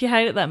listen. If you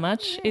hate it that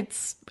much,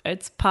 it's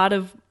part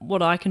of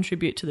what I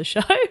contribute to the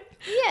show.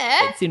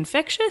 Yeah. It's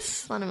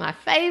infectious. It's one of my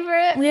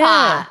favourite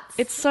Yeah, parts.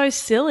 it's so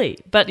silly.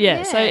 But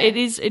yeah, so Yeah. it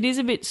is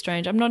a bit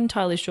strange. I'm not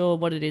entirely sure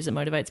what it is that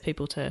motivates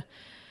people to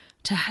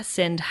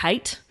send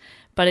hate,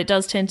 but it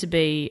does tend to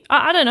be,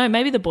 I don't know,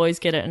 maybe the boys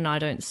get it and I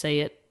don't see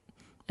it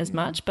as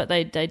much, but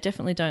they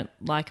definitely don't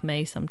like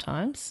me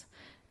sometimes.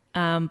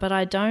 But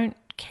I don't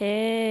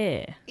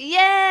care.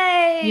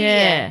 Yay!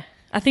 Yeah.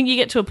 I think you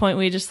get to a point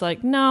where you're just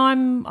like, no,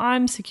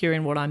 I'm secure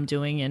in what I'm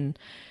doing and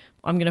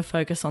I'm going to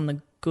focus on the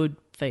good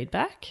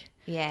feedback.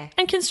 Yeah.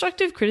 And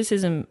constructive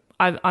criticism,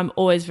 I'm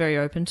always very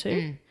open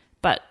to.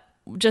 But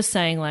just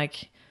saying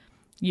like,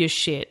 you're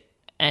shit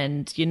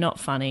and you're not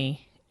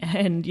funny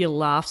and your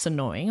laugh's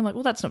annoying, I'm like,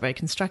 well, that's not very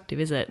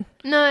constructive, is it?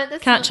 No,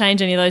 that's Can't not.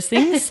 change any of those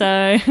things,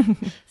 so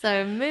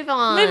So move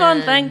on. move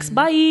on, thanks,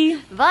 bye.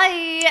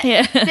 Bye.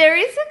 Yeah. There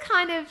is a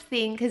kind of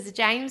thing, because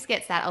James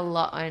gets that a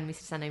lot on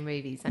Mr. Sunday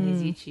Movies, on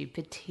his YouTube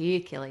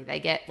particularly.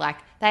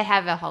 They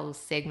have a whole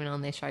segment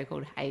on their show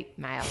called Hate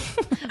Mail,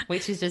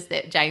 which is just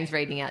that James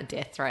reading out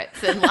death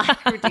threats and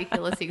like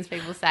ridiculous things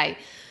people say.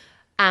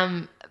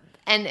 And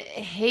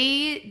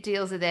he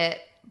deals with it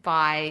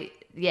by,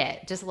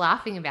 just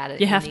laughing about it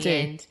You in have the to.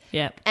 end.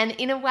 Yeah. And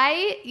in a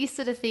way, you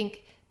sort of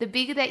think the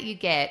bigger that you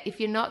get, if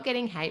you're not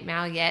getting hate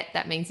mail yet,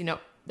 that means you're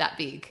not that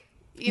big.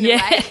 In a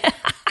Yeah. way.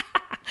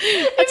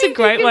 That's a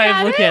great way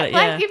of looking at it, yeah.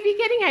 Like if you're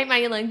getting hate mail,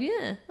 you're like,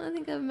 yeah, I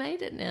think I've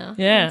made it now.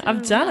 Yeah, I'm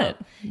I've doing done well. it.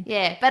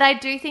 Yeah, but I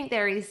do think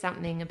there is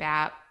something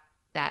about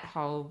that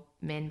whole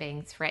men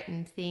being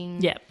threatened thing.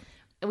 Yeah.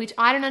 Which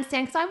I don't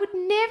understand, because I would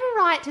never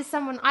write to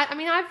someone. I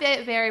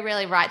very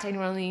rarely write to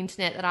anyone on the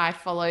internet that I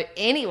follow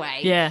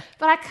anyway. Yeah.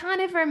 But I can't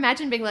ever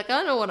imagine being like, I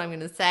don't know what I'm going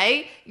to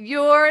say.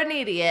 You're an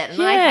idiot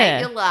and I Yeah. hate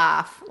your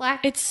laugh.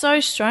 Like, It's so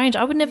strange.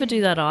 I would never do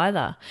that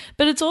either.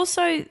 But it's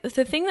also,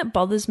 the thing that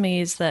bothers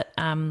me is that,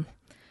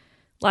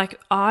 like,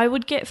 I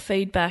would get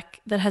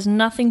feedback that has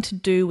nothing to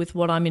do with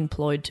what I'm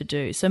employed to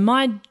do. So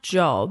my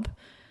job,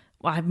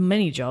 well, I have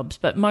many jobs,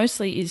 but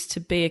mostly is to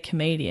be a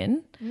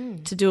comedian,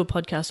 to do a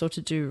podcast or to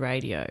do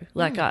radio.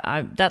 Like,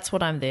 I that's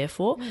what I'm there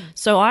for.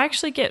 So I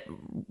actually get,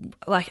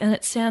 like, and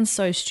it sounds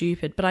so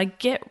stupid, but I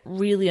get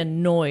really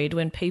annoyed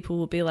when people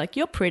will be like,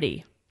 you're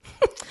pretty.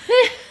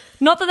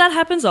 Not that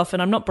happens often,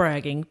 I'm not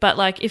bragging, but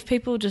like if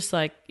people just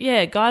like,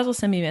 guys will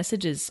send me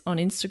messages on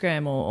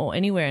Instagram or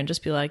anywhere and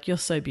just be like, you're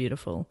so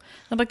beautiful.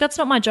 I'm like, that's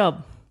not my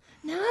job.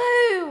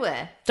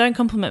 no. Don't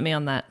compliment me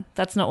on that.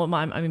 That's not what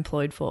I'm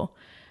employed for.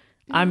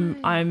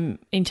 I'm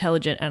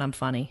intelligent and I'm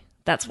funny.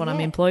 That's what I'm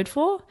Yeah. employed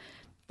for.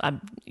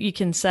 You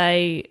can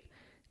say,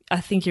 I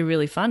think you're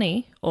really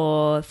funny,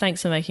 or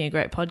thanks for making a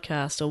great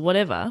podcast, or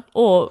whatever,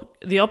 or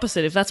the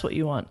opposite if that's what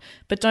you want.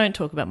 But don't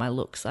talk about my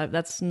looks.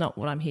 That's not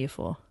what I'm here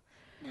for.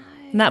 No.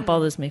 And that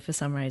bothers me for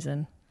some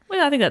reason.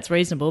 Well, I think that's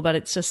reasonable, but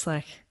it's just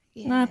like,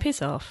 nah,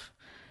 piss off.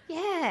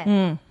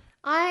 Yeah.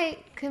 I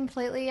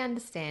completely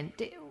understand.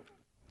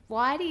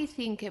 Why do you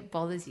think it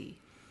bothers you?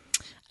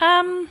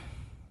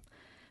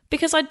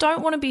 Because I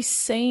don't want to be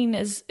seen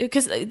as –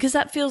 because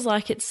that feels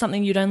like it's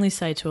something you'd only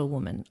say to a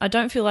woman. I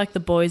don't feel like the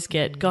boys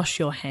get, gosh,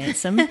 you're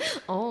handsome.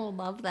 Oh,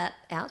 love that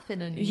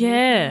outfit on you.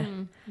 Yeah.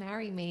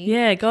 Marry me.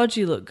 Yeah, God,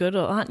 you look good,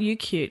 or aren't you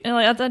cute? And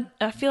like,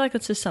 I feel like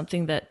it's just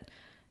something that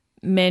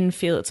men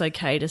feel it's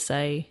okay to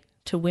say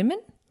to women,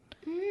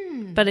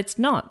 but it's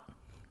not.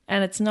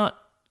 And it's not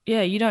 –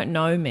 yeah, you don't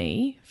know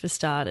me, for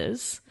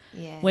starters.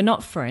 Yeah. We're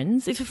not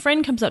friends. If a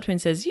friend comes up to me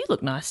and says, you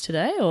look nice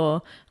today,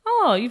 or,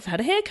 oh, you've had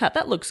a haircut,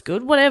 that looks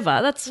good, whatever,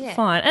 that's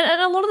fine.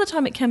 And a lot of the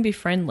time it can be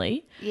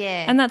friendly.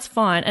 Yeah. And that's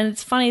fine. And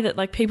it's funny that,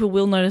 like, people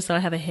will notice that I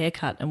have a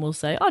haircut and will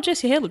say, oh,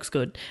 Jess, your hair looks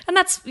good. And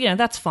that's, you know,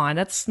 that's fine.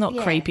 That's not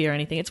creepy or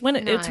anything. It's when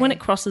it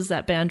crosses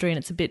that boundary and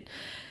it's a bit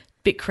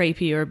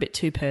creepy or a bit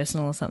too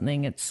personal or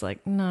something. It's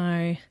like,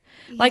 no.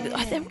 Like,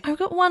 I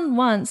got one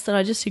once that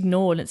I just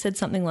ignored, and it said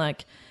something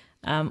like,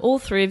 all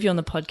three of you on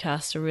the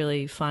podcast are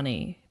really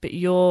funny, but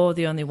you're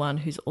the only one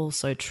who's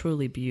also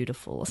truly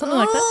beautiful, or something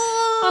like that.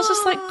 I was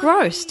just like,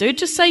 gross, dude.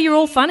 Just say you're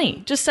all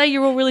funny. Just say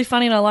you're all really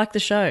funny and I like the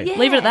show. Yeah,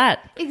 leave it at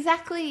that.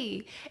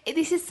 Exactly.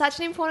 This is such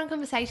an important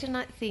conversation,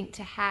 I think,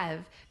 to have,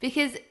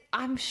 because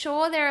I'm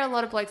sure there are a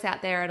lot of blokes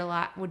out there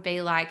that would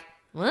be like,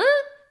 what?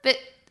 But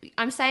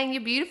I'm saying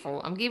you're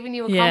beautiful. I'm giving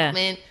you a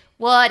compliment.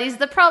 What is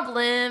the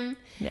problem?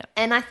 Yeah.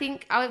 And I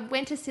think I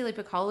went to Silly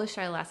Piccola's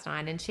show last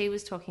night, and she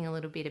was talking a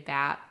little bit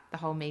about the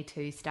whole Me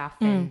Too stuff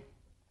and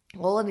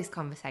all of this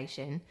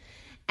conversation.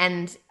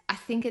 And I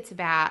think it's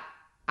about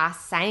us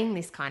saying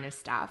this kind of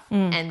stuff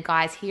and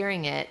guys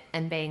hearing it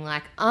and being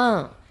like,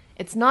 oh,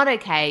 it's not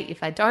okay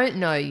if I don't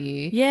know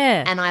you.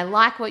 Yeah. And I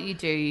like what you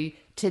do,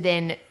 to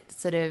then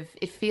sort of,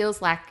 it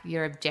feels like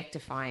you're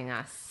objectifying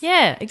us.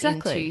 Yeah,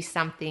 exactly. Into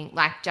something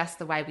like just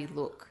the way we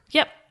look.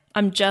 Yep.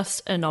 I'm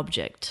just an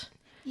object.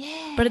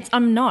 Yeah. But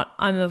I'm not.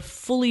 I'm a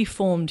fully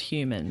formed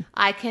human.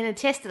 I can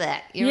attest to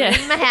that. You're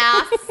in my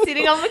house,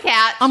 sitting on the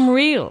couch. I'm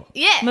real.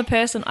 Yeah. I'm a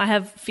person. I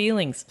have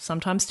feelings,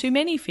 sometimes too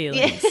many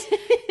feelings.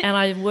 And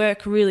I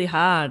work really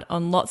hard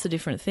on lots of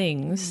different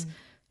things,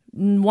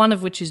 one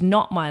of which is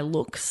not my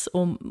looks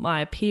or my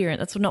appearance.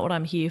 That's not what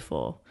I'm here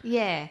for.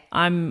 Yeah.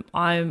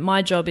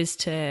 My job is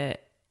to,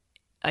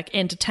 like,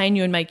 entertain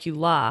you and make you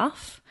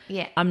laugh.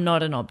 Yeah. I'm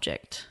not an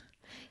object.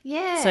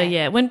 Yeah. So,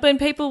 yeah, when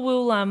people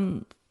will,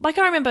 like,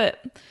 I remember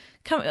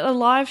a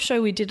live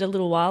show we did a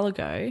little while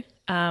ago,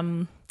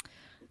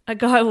 a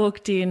guy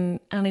walked in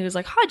and he was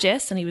like, hi,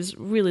 Jess, and he was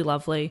really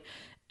lovely,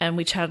 and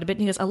we chatted a bit,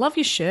 and he goes, I love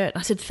your shirt.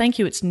 I said, thank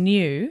you, it's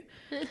new.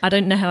 I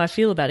don't know how I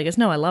feel about it. He goes,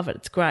 no, I love it,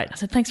 it's great. I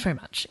said, thanks very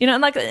much. You know,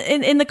 and like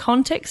in the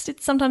context,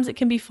 sometimes it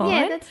can be fine.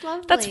 Yeah, that's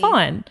lovely. That's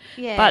fine.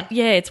 Yeah. But,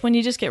 yeah, it's when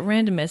you just get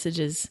random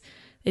messages,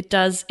 it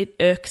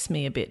irks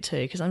me a bit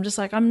too, because I'm just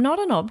like, I'm not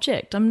an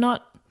object. I'm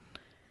not.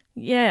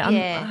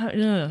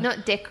 Yeah,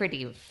 not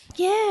decorative.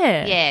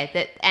 Yeah. Yeah,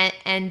 that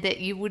and that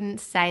you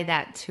wouldn't say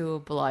that to a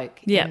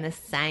bloke in the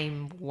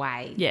same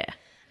way. Yeah.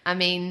 I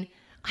mean,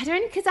 I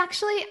don't, because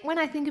actually when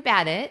I think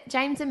about it,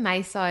 James and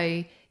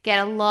Meso get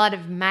a lot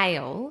of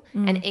mail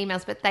and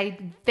emails, but they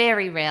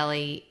very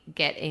rarely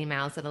get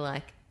emails that are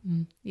like,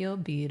 you're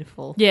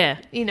beautiful. Yeah.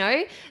 You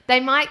know,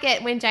 they might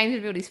get, when James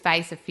revealed his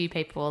face, a few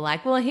people were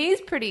like, well, he's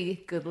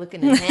pretty good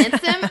looking and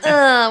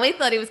handsome. We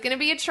thought he was going to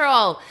be a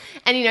troll.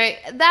 And, you know,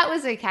 that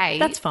was okay.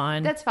 That's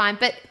fine. That's fine.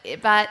 But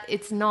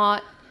it's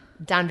not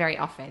done very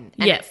often.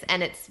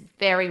 And it's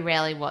very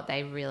rarely what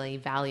they really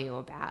value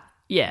about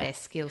their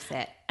skill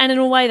set. And in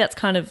a way, that's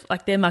kind of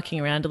like they're mucking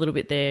around a little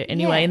bit there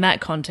anyway in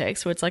that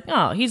context, where it's like,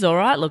 oh, he's all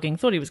right looking,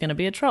 thought he was going to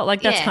be a troll.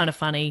 Like, that's kind of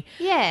funny.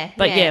 Yeah.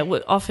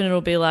 But often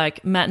it'll be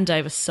like, Matt and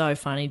Dave are so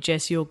funny.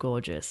 Jess, you're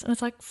gorgeous. And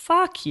it's like,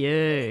 fuck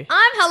you.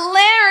 I'm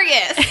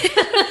hilarious.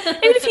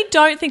 Even if you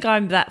don't think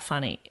I'm that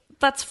funny,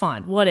 that's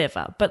fine,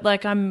 whatever. But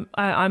like, I'm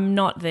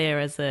not there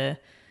as a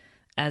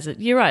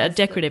you're right, a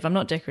decorative. I'm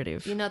not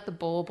decorative. You're not the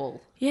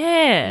bauble.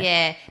 Yeah.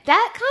 Yeah.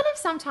 That kind of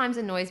sometimes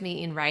annoys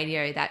me in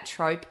radio, that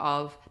trope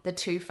of the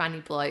two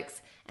funny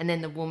blokes and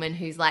then the woman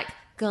who's like,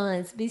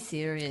 guys, be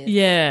serious.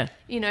 Yeah.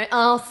 You know,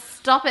 oh,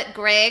 stop it,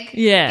 Greg.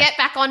 Yeah. Get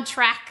back on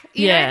track.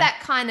 You know,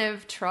 that kind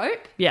of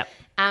trope. Yeah.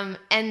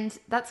 And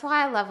that's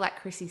why I love like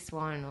Chrissy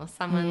Swan or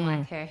someone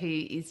like her who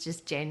is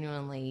just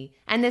genuinely,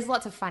 and there's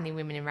lots of funny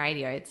women in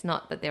radio. It's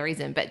not that there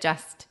isn't, but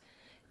just,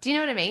 do you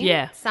know what I mean?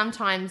 Yeah.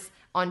 Sometimes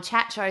on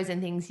chat shows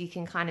and things, you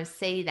can kind of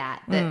see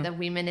that the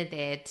women are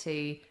there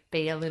to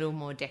be a little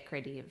more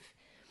decorative.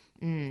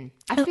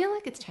 I feel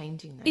like it's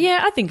changing though.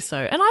 Yeah, I think so.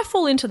 And I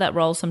fall into that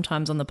role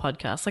sometimes on the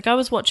podcast. Like, I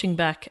was watching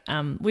back,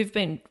 we've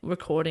been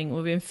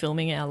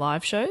filming our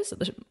live shows at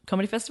the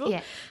Comedy Festival.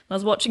 Yeah. I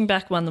was watching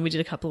back one that we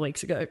did a couple of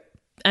weeks ago,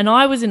 and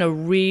I was in a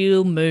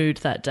real mood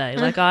that day.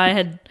 Like, I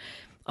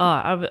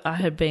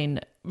had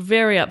been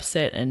very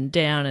upset and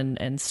down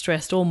and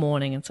stressed all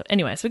morning. And so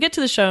anyway, so we get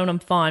to the show and I'm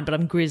fine, but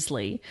I'm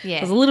grizzly. Yeah.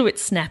 I was a little bit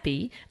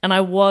snappy, and I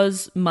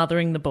was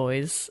mothering the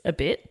boys a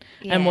bit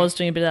and was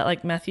doing a bit of that,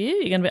 like, Matthew,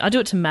 you're going to be, I do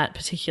it to Matt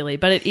particularly,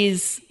 but it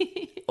is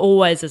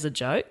always as a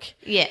joke.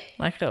 Yeah.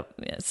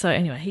 So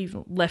anyway, he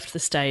left the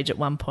stage at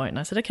one point and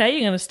I said, okay,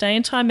 you're going to stay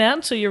in timeout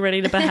until you're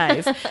ready to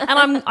behave.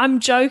 And I'm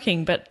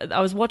joking, but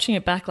I was watching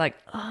it back like,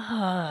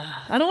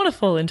 I don't want to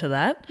fall into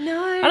that.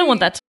 No. I don't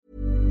want that to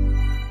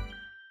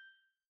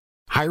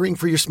Hiring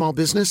for your small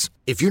business?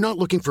 If you're not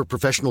looking for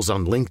professionals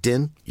on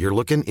LinkedIn, you're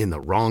looking in the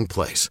wrong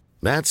place.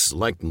 That's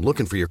like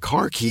looking for your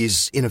car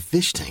keys in a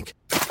fish tank.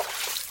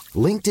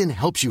 LinkedIn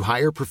helps you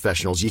hire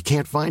professionals you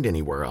can't find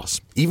anywhere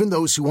else, even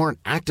those who aren't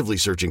actively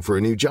searching for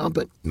a new job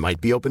but might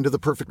be open to the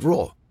perfect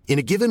role. In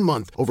a given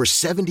month, over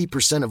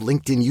 70% of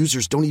LinkedIn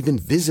users don't even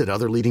visit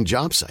other leading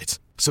job sites.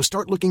 So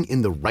start looking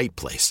in the right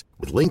place.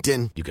 With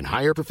LinkedIn, you can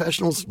hire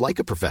professionals like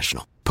a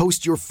professional.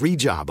 Post your free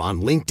job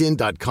on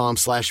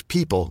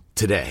linkedin.com/people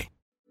today.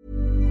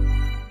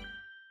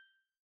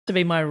 to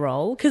be my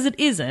role, because it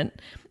isn't.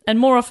 And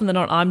more often than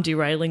not, I'm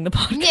derailing the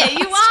podcast. Yeah,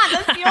 you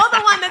are. You're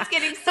the one that's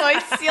getting so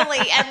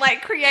silly and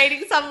like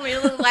creating some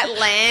really like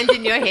land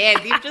in your head.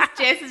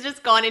 Jess has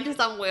just gone into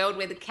some world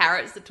where the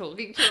carrots are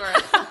talking to her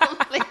or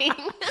something.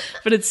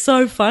 But it's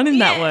so fun in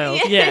that world.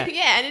 Yeah.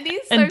 Yeah, and it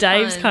is so And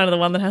Dave's fun. kind of the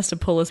one that has to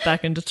pull us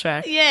back into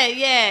track.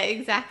 Yeah,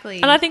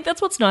 exactly. And I think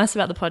that's what's nice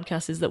about the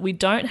podcast is that we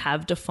don't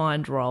have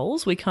defined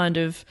roles. We kind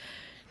of,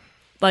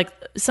 like,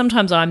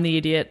 sometimes I'm the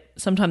idiot,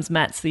 sometimes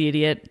Matt's the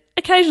idiot,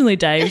 occasionally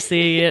Dave's the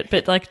idiot,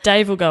 but like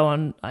Dave will go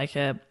on like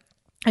a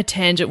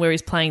tangent where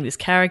he's playing this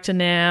character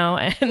now,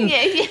 and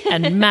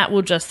and Matt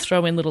will just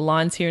throw in little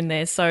lines here and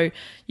there. So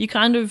you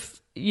kind of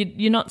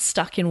you're not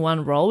stuck in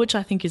one role, which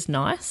I think is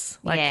nice.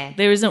 Like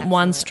there isn't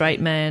one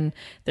straight man,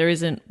 there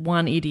isn't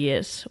one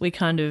idiot.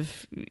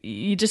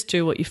 You just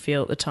do what you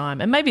feel at the time,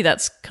 and maybe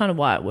that's kind of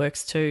why it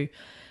works too.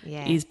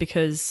 Yeah. Is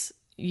because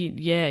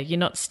you're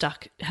not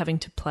stuck having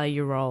to play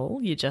your role.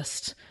 You're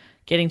just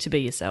getting to be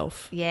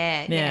yourself.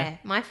 Yeah.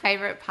 My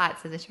favourite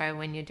parts of the show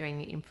when you're doing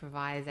the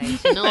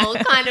improvisation, all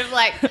kind of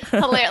like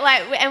hilarious.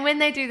 Like, and when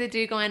they do the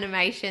Dougal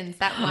animations,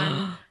 that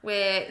one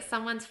where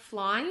someone's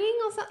flying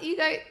or something, you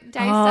go, Dave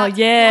starts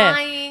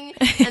flying,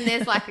 and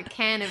there's like a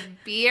can of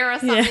beer or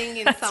something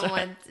in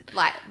someone's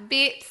like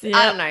bits. Yep.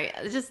 I don't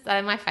know. It's just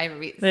they're my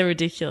favourite bits. They're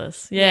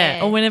ridiculous.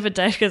 Yeah. Or whenever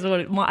Dave goes,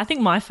 I think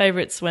my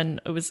favourite's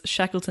when it was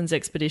Shackleton's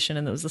expedition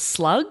and there was the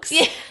slugs.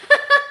 Yeah.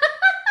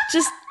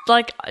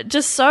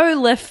 Just so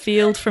left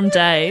field from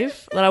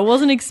Dave that I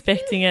wasn't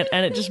expecting it,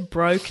 and it just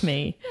broke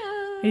me.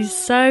 He's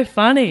so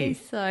funny.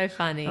 He's so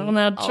funny. I'll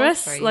now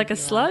dress like a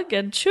slug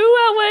and chew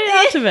our way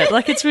out of it.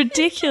 Like, it's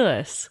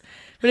ridiculous.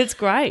 But it's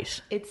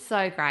great. It's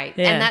so great.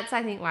 Yeah. And that's,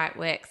 I think, why it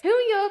works. Who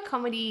are your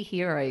comedy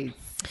heroes?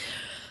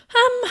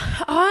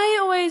 I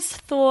always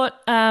thought,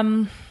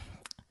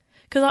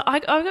 because I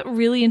got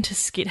really into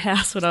Skit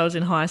House when I was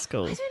in high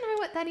school. I don't know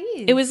what that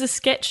is. It was a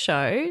sketch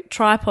show.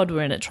 Tripod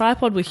were in it.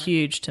 Tripod were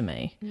huge to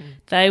me.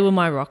 They were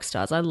my rock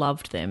stars. I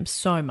loved them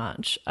so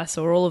much. I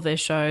saw all of their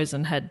shows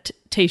and had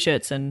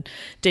T-shirts and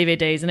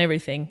DVDs and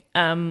everything,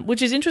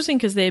 which is interesting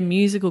because they're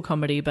musical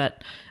comedy,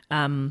 but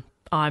I'm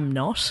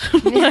not. I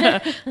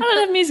don't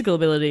have musical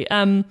ability.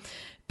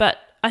 But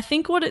I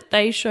think what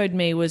they showed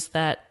me was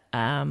that,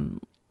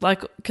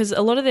 because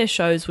a lot of their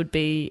shows would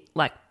be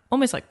like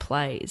almost like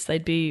plays.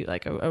 They'd be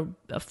like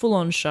a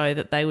full-on show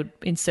that they would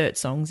insert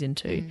songs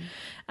into.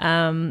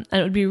 And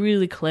it would be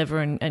really clever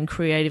and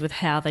creative with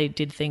how they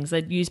did things.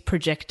 They'd use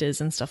projectors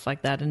and stuff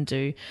like that and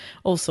do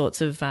all sorts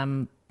of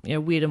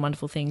weird and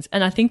wonderful things.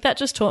 And I think that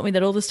just taught me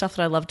that all the stuff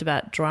that I loved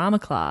about drama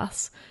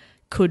class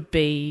could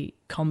be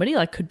comedy.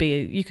 Like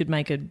you could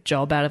make a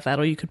job out of that,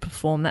 or you could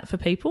perform that for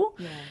people.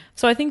 Yeah.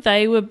 So I think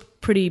they were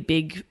pretty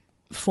big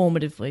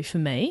formatively for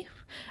me.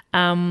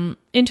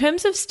 In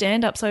terms of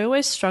stand-ups, I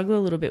always struggle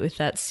a little bit with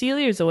that.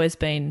 Celia has always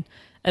been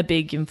a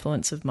big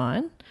influence of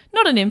mine.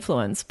 Not an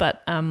influence,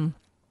 but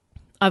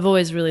I've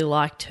always really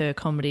liked her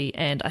comedy,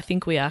 and I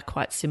think we are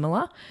quite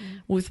similar.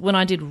 When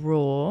I did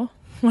Raw,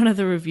 one of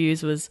the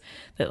reviews was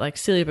that like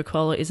Celia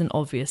Pacquola is an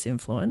obvious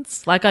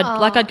influence.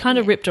 I'd kind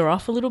of ripped her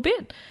off a little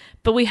bit,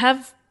 but we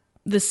have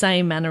the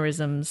same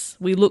mannerisms.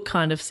 We look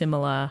kind of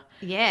similar.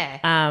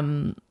 Yeah.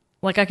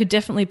 Like I could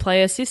definitely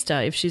play her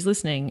sister if she's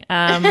listening.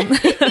 In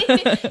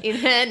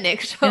her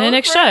next show.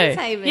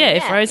 Rosehaven. Yeah,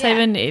 if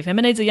Rosehaven, if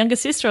Emma needs a younger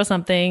sister or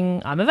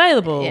something, I'm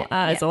available.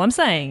 That's all I'm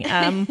saying.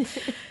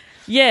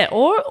 Yeah,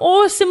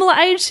 or similar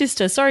age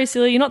sister. Sorry,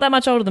 Celia, you're not that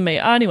much older than me.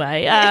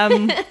 Anyway,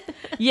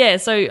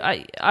 so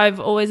I've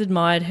always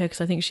admired her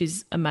because I think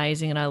she's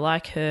amazing and I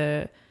like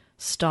her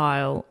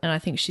style, and I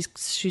think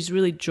she's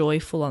really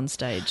joyful on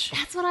stage.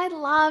 That's what I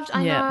loved.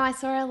 I know, I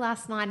saw her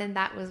last night, and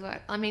that was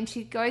what I mean.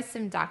 She goes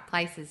some dark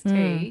places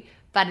too,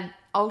 but it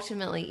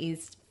ultimately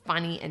is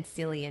funny and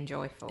silly and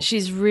joyful.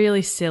 She's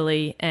really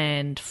silly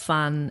and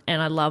fun,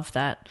 and I love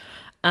that.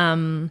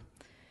 And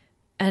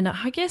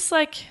I guess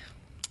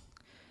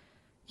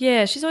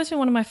she's always been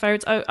one of my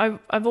favorites.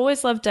 I've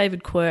always loved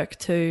David Quirk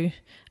too.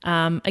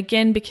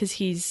 Again, because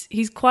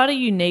he's quite a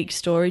unique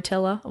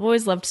storyteller. I've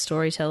always loved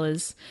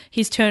storytellers.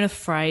 His turn of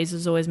phrase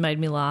has always made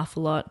me laugh a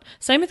lot.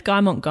 Same with Guy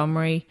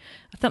Montgomery.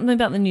 Something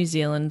about the New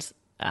Zealand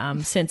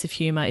sense of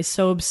humour is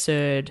so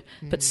absurd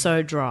but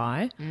so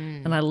dry,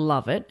 and I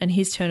love it. And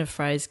his turn of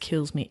phrase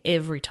kills me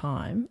every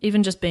time.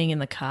 Even just being in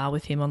the car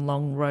with him on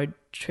long road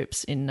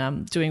trips in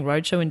doing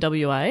roadshow in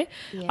WA,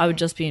 I would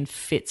just be in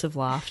fits of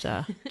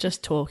laughter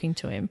just talking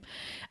to him,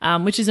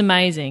 which is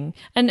amazing.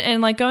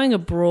 And like going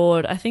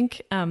abroad, I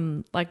think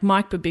like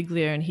Mike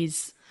Birbiglia and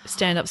his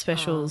stand-up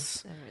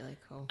specials, They're really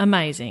cool.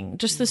 amazing.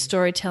 Just the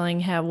storytelling,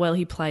 how well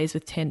he plays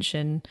with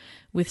tension,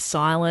 with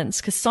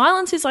silence, because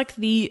silence is like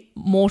the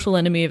mortal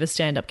enemy of a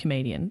stand-up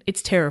comedian.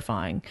 It's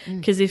terrifying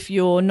because if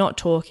you're not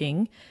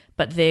talking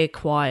but they're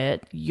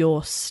quiet,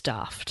 you're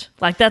stuffed.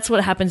 Like that's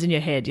what happens in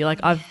your head. You're like,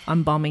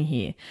 I'm bombing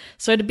here.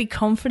 So to be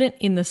confident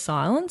in the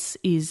silence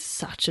is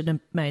such an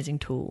amazing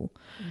tool.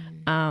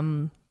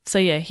 So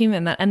yeah, him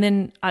and that. And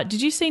then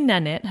did you see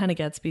Nanette, Hannah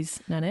Gadsby's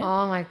Nanette?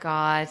 Oh my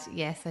God.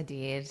 Yes, I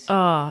did.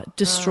 Oh,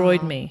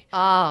 destroyed me.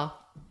 Oh,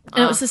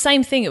 And it was the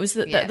same thing. It was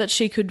Yeah. that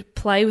she could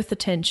play with the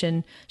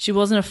tension. She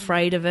wasn't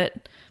afraid of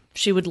it.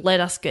 She would let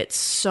us get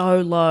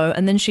so low,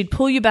 and then she'd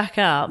pull you back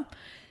up,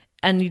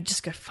 and you'd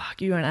just go, fuck,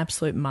 you're an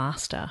absolute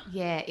master.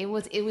 yeah. It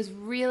was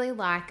really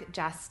like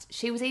just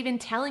she was even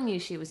telling you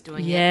she was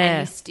doing it, Yeah.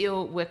 and you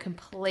still were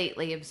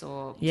completely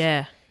absorbed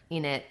Yeah.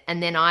 in it.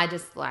 And then I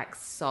just like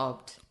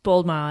sobbed.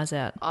 Bawled my eyes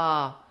out.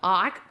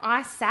 I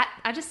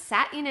just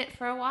sat in it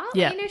for a while.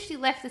 Yeah. You know, she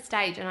left the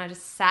stage, and I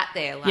just sat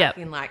there like Yep.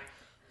 in like,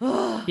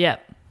 Yeah.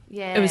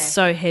 yeah. It was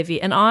so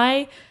heavy. And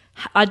I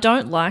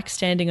don't like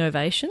standing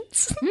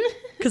ovations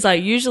because I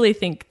usually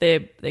think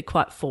they're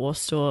quite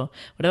forced or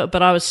whatever,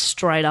 but I was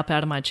straight up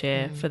out of my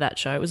chair for that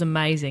show. It was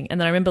amazing. And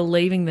then I remember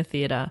leaving the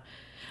theatre,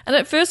 and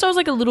at first I was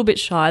like a little bit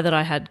shy that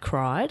I had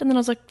cried, and then I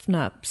was like,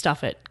 no,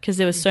 stuff it, because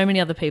there were so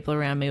many other people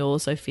around me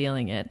also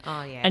feeling it.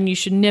 Oh, yeah. And you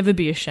should never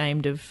be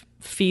ashamed of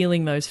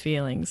feeling those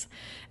feelings.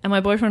 And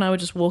my boyfriend and I were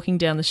just walking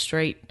down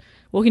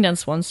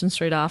Swanston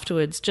Street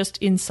afterwards, just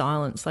in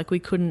silence. Like we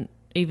couldn't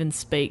even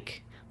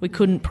speak. We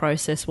couldn't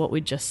process what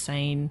we'd just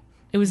seen.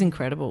 It was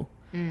incredible.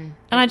 And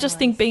I just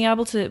think being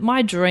able to,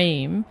 my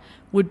dream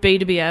would be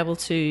to be able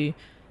to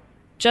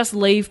just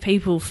leave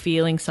people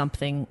feeling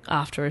something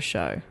after a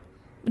show.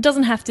 It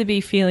doesn't have to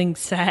be feeling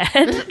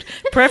sad,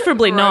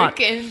 preferably not.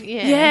 Broken,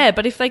 yeah. Yeah,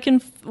 but if they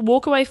can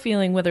walk away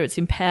feeling whether it's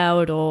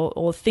empowered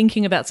or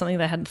thinking about something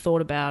they hadn't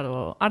thought about,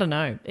 or I don't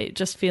know,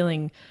 just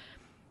feeling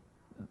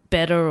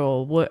better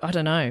or I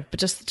don't know, but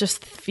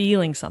just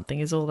feeling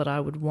something is all that I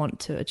would want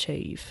to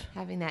achieve.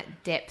 Having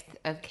that depth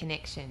of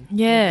connection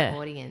Yeah. with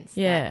the audience.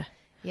 Yeah.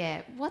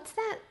 Yeah. What's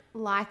that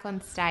like on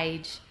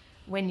stage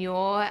when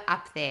you're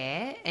up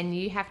there and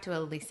you have to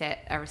elicit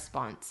a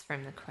response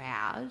from the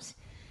crowd?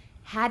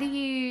 How do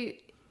you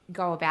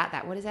go about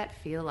that? What does that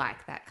feel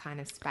like, that kind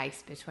of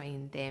space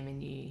between them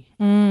and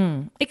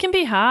you? It can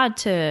be hard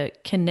to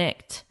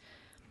connect,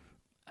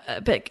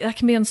 but that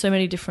can be on so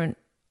many different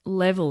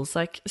levels.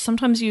 Like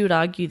sometimes you would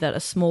argue that a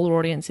smaller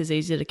audience is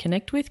easier to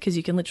connect with because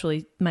you can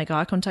literally make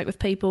eye contact with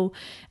people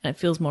and it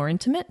feels more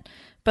intimate.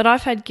 But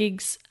I've had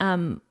gigs,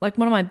 like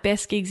one of my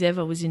best gigs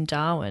ever was in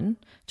Darwin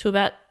to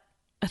about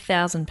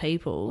 1,000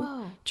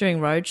 people during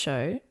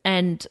Roadshow,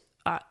 and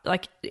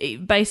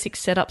basic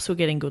setups were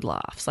getting good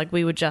laughs. Like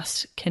we were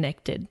just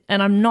connected.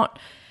 And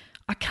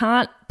I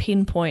can't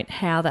pinpoint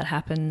how that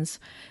happens,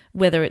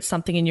 whether it's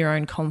something in your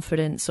own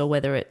confidence or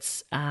whether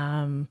it's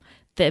so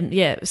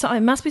it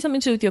must be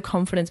something to do with your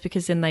confidence,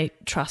 because then they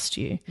trust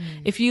you.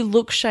 If you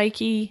look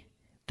shaky,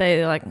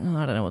 they're like, oh,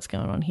 I don't know what's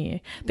going on here.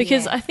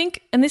 Because I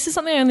think, and this is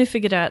something I only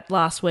figured out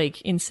last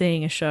week in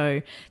seeing a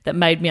show that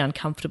made me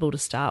uncomfortable to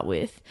start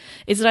with,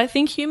 is that I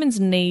think humans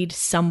need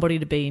somebody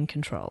to be in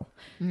control.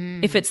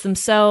 If it's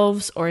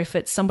themselves or if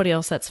it's somebody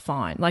else, that's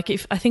fine. Like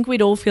I think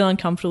we'd all feel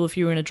uncomfortable if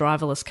you were in a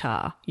driverless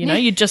car. You know,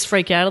 you'd just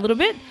freak out a little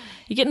bit.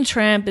 You get in a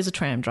tram, there's a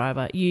tram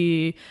driver.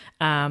 You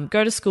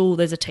go to school,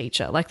 there's a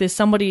teacher. Like there's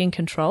somebody in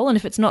control, and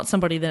if it's not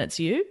somebody, then it's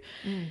you.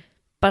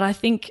 But I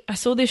think I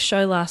saw this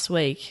show last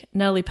week,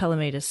 Natalie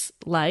Palamides,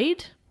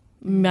 Laid.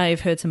 May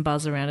have heard some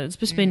buzz around it. It's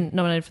just been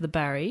nominated for the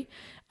Barry.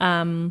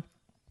 And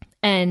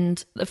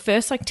the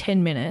first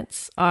 10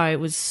 minutes, I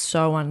was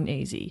so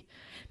uneasy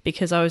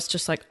because I was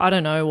just like, I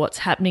don't know what's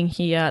happening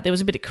here. There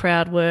was a bit of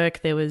crowd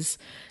work. There was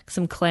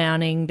some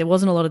clowning. There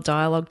wasn't a lot of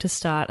dialogue to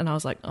start. And I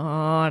was like, oh,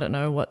 I don't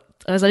know what,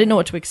 as I didn't know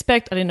what to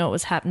expect. I didn't know what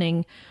was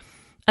happening.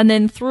 And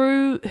then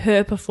through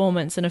her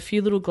performance and a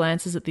few little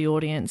glances at the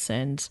audience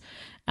and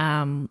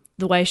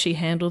the way she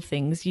handled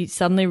things, you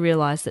suddenly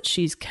realise that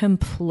she's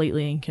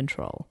completely in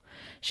control.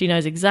 She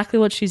knows exactly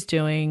what she's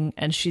doing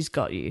and she's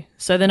got you.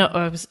 So then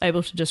I was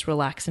able to just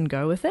relax and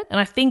go with it.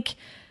 And I think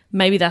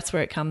maybe that's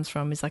where it comes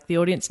from, is like the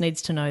audience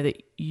needs to know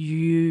that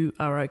you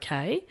are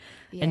okay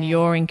and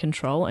you're in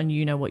control and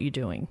you know what you're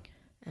doing.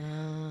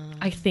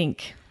 I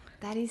think.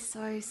 That is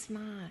so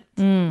smart.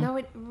 No,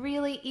 it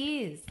really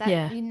is.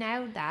 You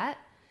nailed that.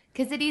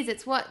 Because it is,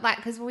 it's what,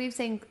 because we've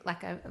seen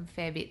a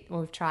fair bit,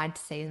 or we've tried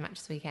to see as much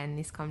as we can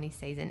this comedy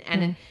season,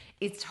 and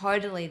it's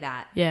totally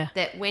that. Yeah.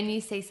 That when you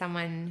see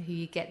someone who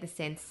you get the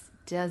sense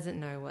doesn't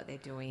know what they're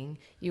doing,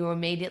 you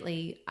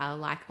immediately are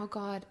like, oh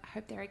God, I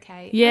hope they're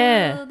okay.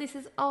 Yeah. Oh, this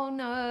is, oh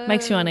no.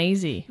 Makes you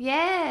uneasy.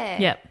 Yeah.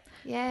 Yep.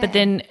 Yeah. But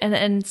then,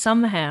 and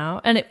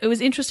somehow, and it was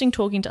interesting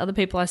talking to other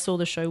people I saw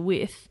the show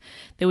with,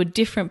 there were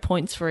different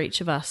points for each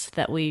of us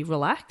that we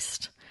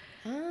relaxed.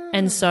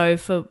 And so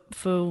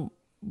for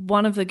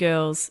one of the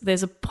girls,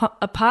 there's a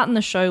part in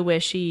the show where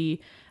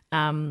she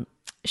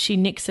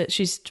nicks it.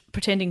 She's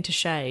pretending to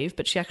shave,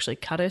 but she actually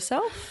cut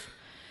herself.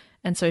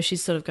 And so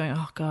she's sort of going,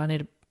 oh God,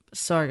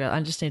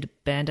 I just need a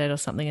Band-Aid or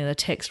something. And the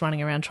tech's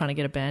running around trying to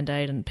get a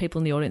Band-Aid and people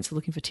in the audience are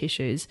looking for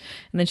tissues.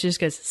 And then she just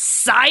goes,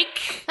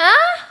 psych!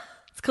 Huh?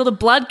 It's called a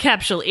blood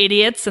capsule,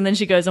 idiots. And then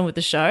she goes on with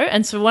the show.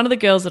 And so one of the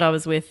girls that I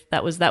was with,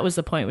 that was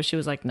the point where she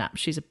was like, nah,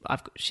 she's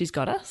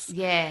got us.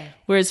 Yeah.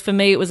 Whereas for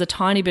me, it was a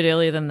tiny bit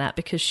earlier than that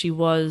because she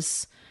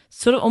was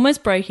sort of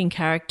almost breaking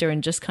character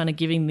and just kind of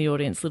giving the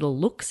audience little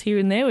looks here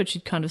and there, which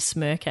she'd kind of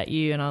smirk at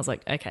you. And I was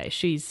like, okay,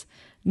 she's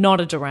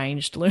not a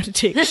deranged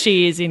lunatic.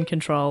 She is in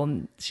control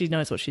and she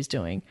knows what she's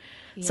doing.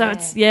 Yeah.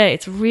 So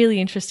it's really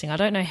interesting. I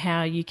don't know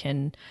how you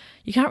can't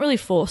really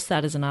force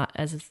that as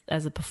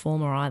as a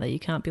performer either. You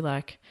can't be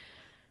like,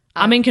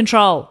 I'm in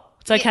control.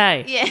 It's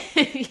okay. Yeah.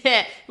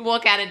 Yeah.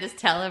 Walk out and just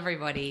tell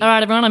everybody. All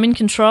right, everyone, I'm in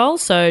control,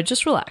 so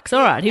just relax.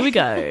 All right, here we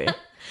go.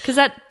 Because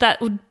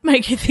that would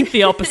make you think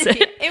the opposite.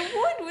 It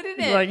would, wouldn't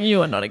it? Like,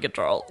 you are not in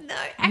control. No,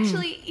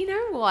 actually, you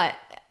know what?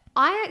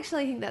 I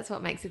actually think that's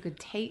what makes a good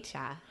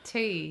teacher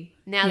too,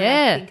 now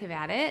that I think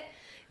about it.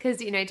 Because,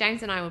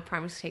 James and I were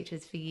primary school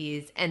teachers for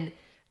years, and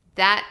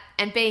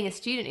being a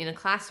student in a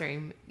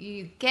classroom,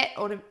 you get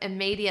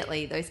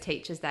immediately those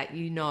teachers that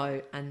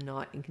are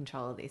not in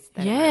control of this.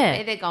 They don't know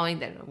where they're going,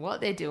 they don't know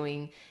what they're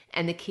doing,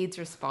 and the kids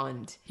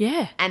respond.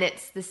 Yeah. And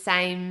it's the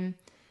same,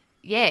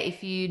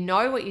 if you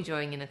know what you're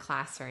doing in a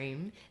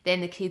classroom, then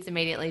the kids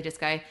immediately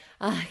just go,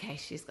 oh, okay,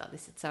 she's got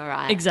this, it's all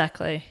right.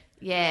 Exactly.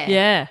 Yeah.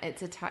 Yeah.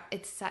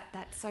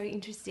 That's so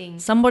interesting.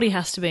 Somebody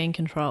has to be in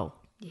control.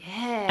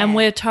 Yeah. And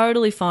we're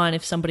totally fine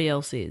if somebody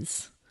else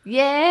is.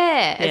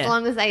 Yeah, as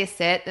long as they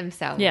assert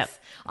themselves. Yep.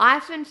 I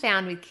often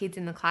found with kids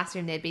in the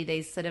classroom, there'd be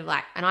these sort of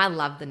like, and I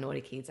love the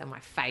naughty kids, are my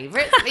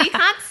favourites, but you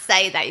can't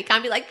say that. You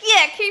can't be like,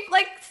 yeah, keep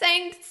like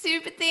saying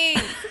stupid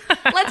things.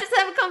 Let's just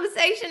have a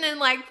conversation and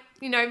like,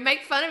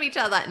 make fun of each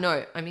other.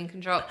 No, I'm in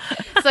control.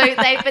 So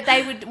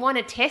they would want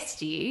to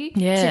test you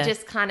to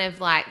just kind of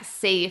like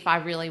see if I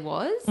really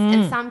was.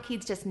 And some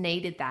kids just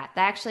needed that.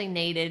 They actually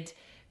needed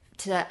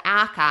to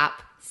arc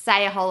up,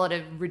 say a whole lot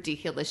of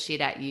ridiculous shit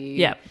at you.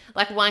 Yep.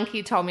 Like one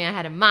kid told me I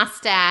had a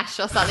mustache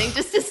or something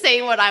just to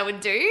see what I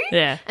would do.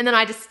 Yeah. And then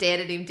I just stared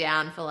at him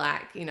down for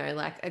like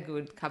a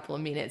good couple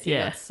of minutes. He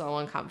got so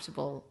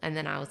uncomfortable. And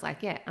then I was like,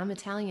 yeah, I'm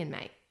Italian,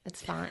 mate.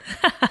 It's fine.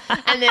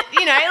 And then,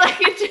 like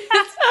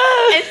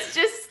it's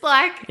just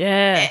like,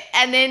 yeah.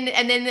 And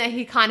then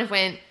he kind of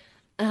went,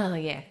 oh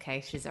yeah,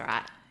 okay, she's all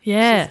right.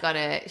 Yeah.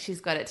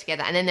 She's got it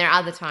together. And then there are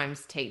other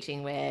times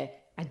teaching where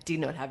I did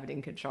not have it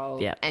in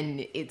control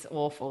and it's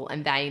awful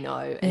and they know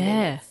and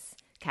then it's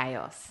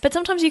chaos. But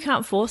sometimes you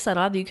can't force that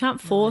either. You can't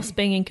force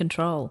being in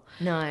control.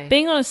 No.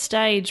 Being on a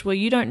stage where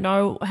you don't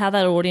know how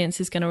that audience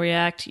is going to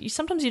react,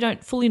 sometimes you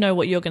don't fully know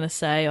what you're going to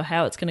say or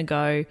how it's going to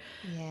go.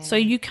 Yeah. So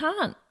you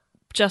can't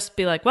just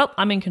be like, well,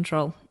 I'm in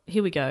control.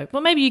 Here we go.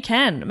 Well, maybe you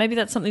can. Maybe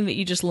that's something that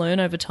you just learn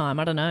over time.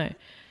 I don't know.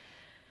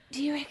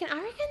 Do you reckon? I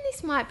reckon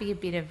this might be a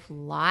bit of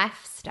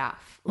life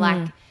stuff.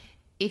 Like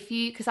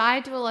because I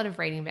do a lot of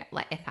reading about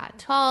like Eckhart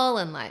Tolle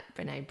and like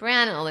Brene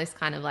Brown and all those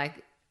kind of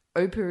like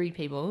Oprah-y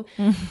people,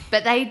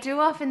 but they do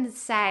often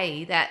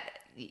say that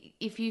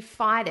if you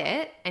fight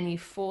it and you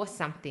force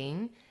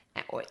something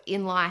or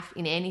in life,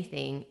 in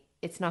anything,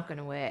 it's not going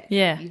to work.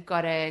 Yeah. You've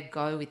got to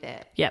go with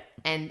it. Yep.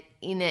 And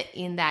in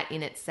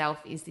itself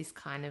is this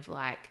kind of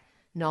like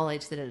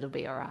knowledge that it'll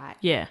be all right.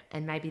 Yeah.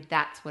 And maybe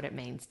that's what it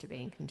means to be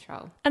in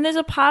control. And there's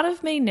a part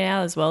of me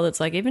now as well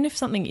that's like, even if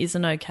something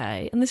isn't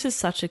okay, and this is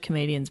such a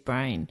comedian's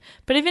brain,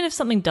 but even if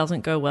something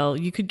doesn't go well,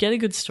 you could get a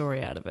good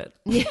story out of it.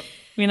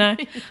 Yeah.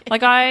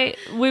 Like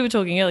we were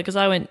talking earlier because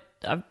I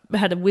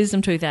had a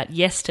wisdom tooth out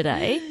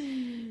yesterday.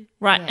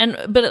 Right.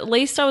 Yeah. But at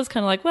least I was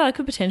kind of like, well, I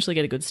could potentially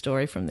get a good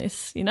story from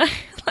this,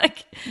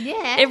 like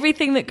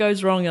everything that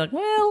goes wrong, you're like,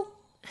 well,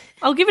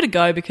 I'll give it a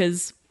go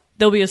because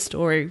there'll be a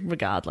story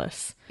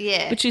regardless.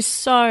 Yeah. Which is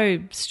so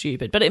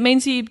stupid. But it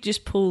means you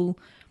just pull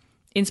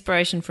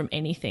inspiration from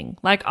anything.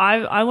 Like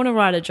I want to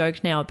write a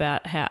joke now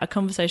about how a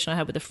conversation I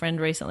had with a friend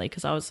recently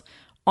because I was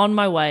on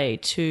my way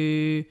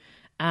to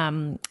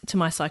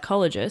my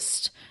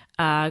psychologist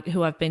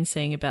who I've been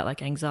seeing about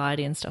like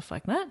anxiety and stuff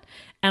like that.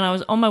 And I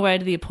was on my way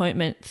to the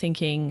appointment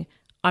thinking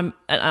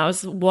I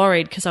was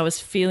worried because I was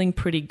feeling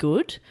pretty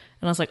good.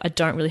 And I was like, I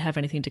don't really have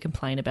anything to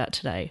complain about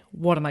today.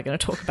 What am I going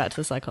to talk about to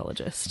the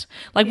psychologist?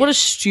 Like, what a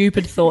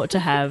stupid thought to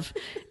have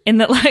in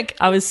that, like,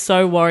 I was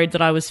so worried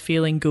that I was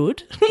feeling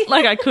good.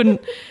 Like, I couldn't.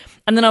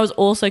 And then I was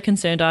also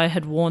concerned I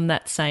had worn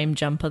that same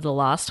jumper the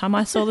last time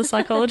I saw the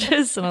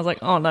psychologist. And I was like,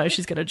 oh, no,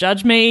 she's going to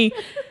judge me.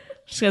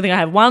 She's going to think I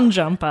have one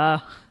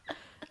jumper.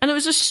 And it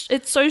was just,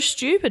 it's so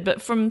stupid.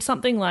 But from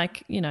something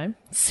like,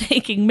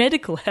 seeking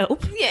medical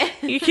help,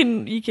 you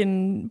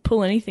can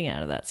pull anything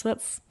out of that. So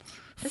that's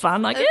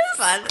fun, I guess. It's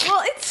fun.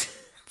 Well, it's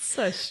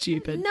so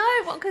stupid.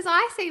 no, because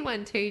I see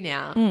one too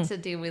now to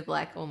deal with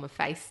like all my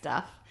face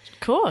stuff Of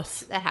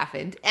course. that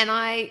happened, and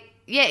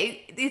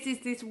this is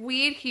this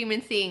weird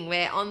human thing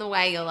where on the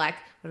way you're like,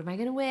 what am I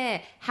going to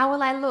wear? How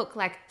will I look?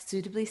 Like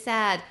suitably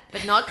sad,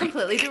 but not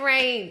completely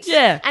deranged.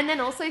 Yeah. And then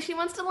also she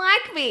wants to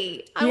like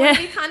me. I want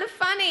to be kind of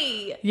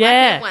funny.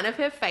 Yeah. Like one of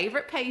her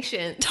favourite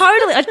patients.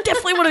 Totally. I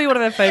definitely want to be one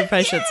of her favourite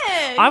patients.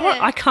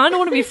 I kind of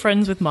want to be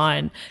friends with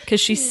mine because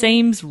she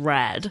seems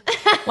rad.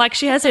 Like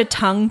she has her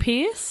tongue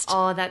pierced.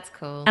 Oh, that's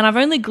cool. And I've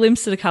only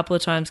glimpsed it a couple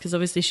of times because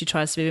obviously she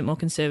tries to be a bit more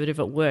conservative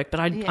at work, but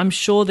I'm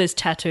sure there's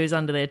tattoos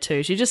under there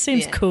too. She just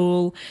seems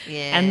cool.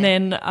 Yeah. And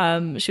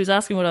then she was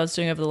asking what I was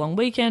doing over the long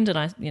weekend, and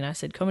I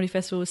said comedy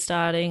festival was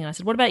starting, and I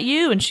said, what about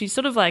you? And she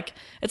sort of like,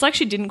 it's like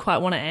she didn't quite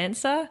want to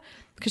answer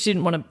because she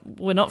didn't want to,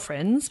 we're not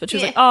friends, but she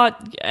was like, oh,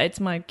 it's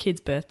my kid's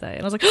birthday.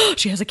 And I was like, oh,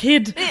 she has a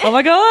kid. Oh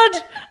my God.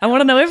 I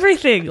want to know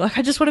everything. Like,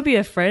 I just want to be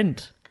a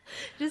friend.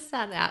 Just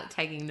start out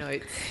taking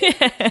notes.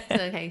 Yeah.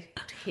 So, okay,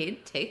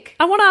 kid, tick.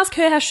 I want to ask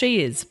her how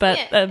she is, but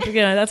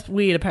that's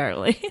weird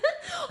apparently. I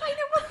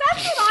know, well,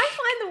 that's what I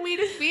find the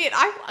weirdest bit.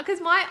 Because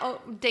my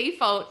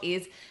default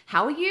is,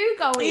 how are you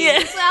going?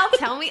 Yeah. Well,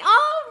 tell me.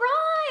 Oh,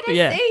 right, I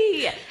Yeah.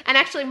 see. And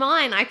actually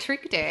mine, I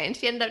tricked her and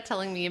she ended up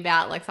telling me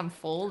about like some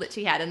fall that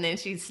she had, and then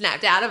she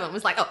snapped out of it and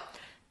was like, oh,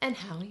 and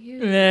how are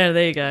you? Yeah,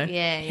 there you go.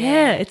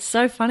 Yeah. It's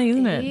so funny,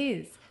 isn't it? It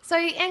is. So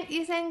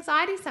is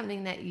anxiety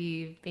something that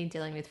you've been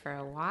dealing with for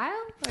a while,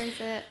 or is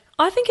it?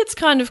 I think it's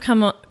kind of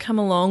come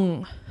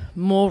along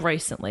more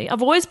recently.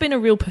 I've always been a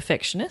real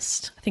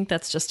perfectionist. I think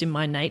that's just in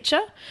my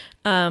nature.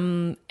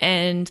 And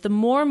the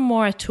more and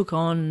more I took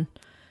on,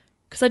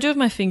 because I do have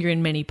my finger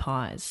in many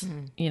pies.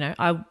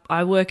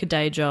 I work a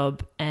day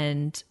job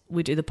and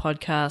we do the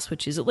podcast,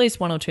 which is at least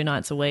 1 or 2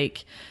 nights a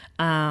week.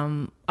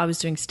 I was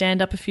doing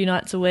stand-up a few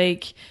nights a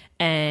week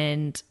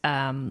and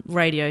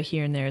radio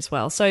here and there as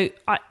well. So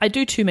I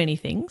do too many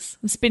things.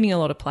 I'm spinning a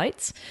lot of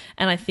plates.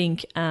 And I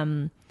think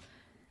the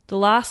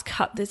last 2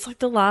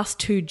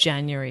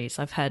 Januaries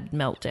I've had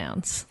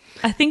meltdowns.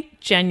 I think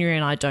January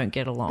and I don't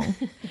get along.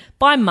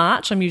 By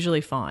March, I'm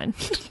usually fine,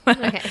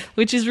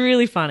 which is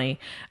really funny.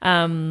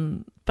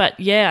 But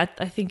yeah,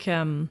 I think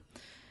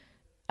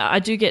I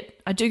do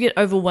get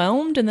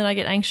overwhelmed, and then I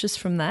get anxious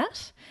from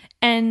that.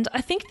 And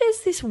I think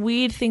there's this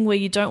weird thing where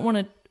you kind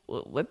of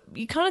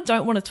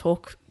don't want to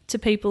talk to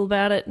people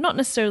about it. Not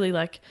necessarily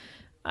like,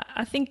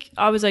 I think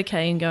I was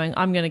okay in going,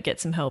 I'm going to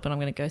get some help and I'm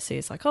going to go see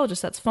a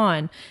psychologist, that's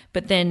fine.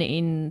 But then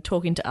in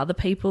talking to other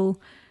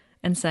people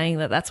and saying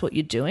that that's what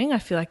you're doing, I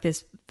feel like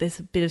there's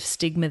a bit of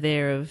stigma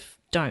there of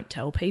don't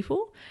tell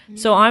people.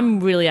 So I'm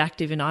really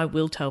active and I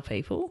will tell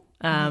people.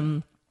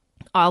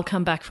 I'll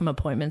come back from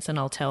appointments and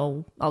I'll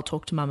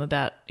talk to mum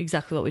about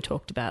exactly what we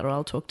talked about, or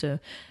I'll talk to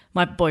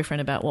my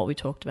boyfriend about what we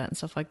talked about and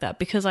stuff like that,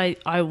 because I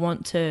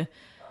want to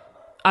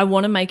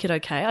make it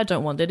okay. I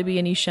don't want there to be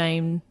any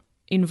shame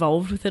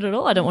involved with it at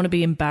all. I don't want to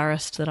be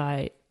embarrassed that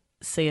I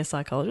see a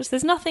psychologist.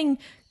 There's nothing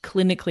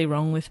clinically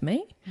wrong with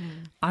me.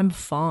 I'm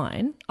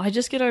fine. I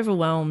just get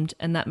overwhelmed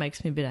and that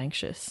makes me a bit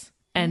anxious.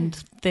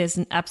 And there's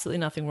absolutely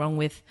nothing wrong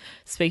with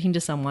speaking to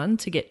someone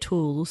to get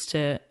tools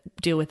to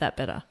deal with that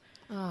better.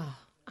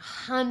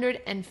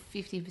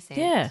 150%.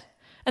 Yeah.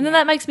 And then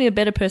that makes me a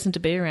better person to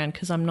be around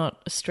because I'm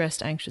not a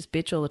stressed, anxious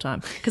bitch all the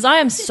time. Because I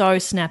am so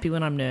snappy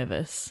when I'm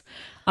nervous.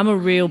 I'm a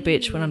real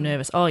bitch when I'm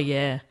nervous. Oh,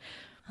 yeah.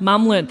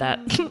 Mum learnt that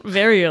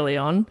very early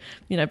on,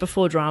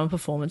 before drama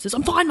performances.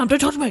 I'm fine, Mum, don't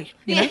touch me.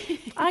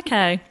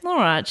 Okay, all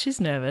right,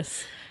 she's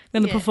nervous.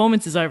 Then the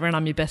performance is over and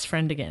I'm your best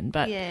friend again.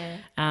 But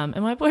and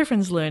my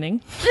boyfriend's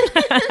learning.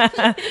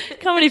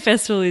 Comedy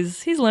festival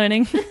he's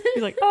learning.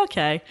 He's like,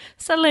 okay.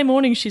 Saturday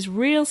morning she's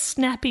real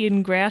snappy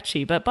and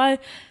grouchy, but by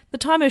the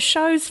time her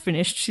show's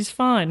finished, she's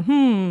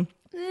fine.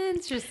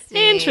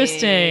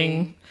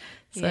 Interesting.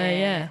 So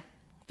yeah.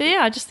 But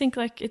yeah, I just think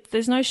like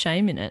there's no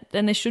shame in it,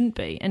 and there shouldn't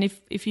be. And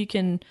if you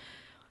can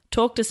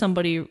talk to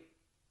somebody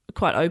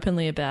quite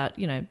openly about,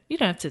 you don't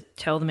have to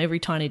tell them every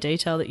tiny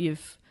detail that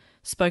you've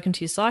spoken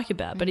to your psych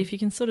about, but if you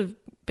can sort of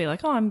be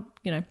like, oh,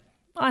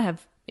 I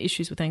have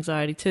issues with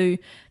anxiety too,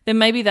 then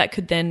maybe that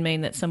could then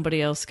mean that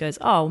somebody else goes,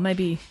 oh,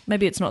 maybe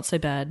it's not so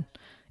bad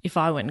if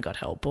I went and got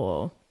help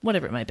or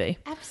whatever it may be.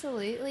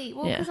 Absolutely.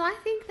 Well, because I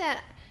think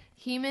that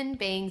human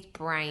beings'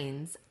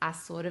 brains are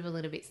sort of a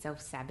little bit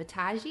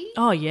self-sabotagey.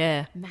 Oh,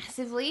 yeah.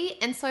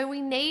 Massively. And so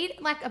we need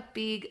like a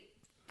big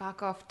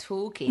fuck off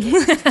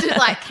toolkit to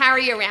like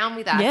carry around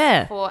with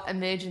us for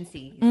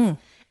emergencies.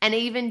 And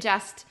even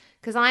just,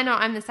 because I know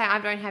I'm the same, I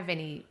don't have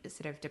any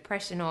sort of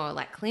depression or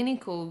like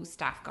clinical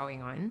stuff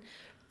going on,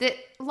 that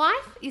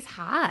life is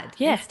hard.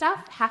 Yeah. And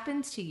stuff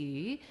happens to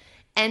you.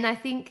 And I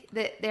think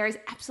that there is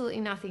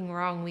absolutely nothing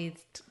wrong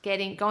with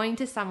going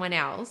to someone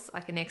else,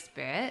 like an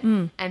expert,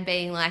 and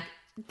being like,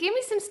 give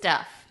me some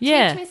stuff.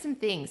 Yeah. Teach me some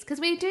things. Because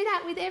we do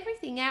that with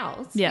everything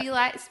else. Yeah. We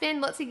like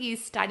spend lots of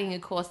years studying a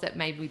course that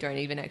maybe we don't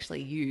even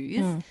actually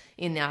use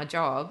in our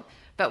job.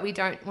 but we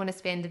don't want to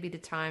spend a bit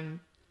of time,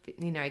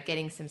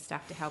 getting some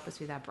stuff to help us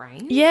with our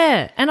brain.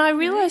 Yeah, and I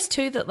realised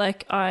too that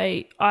like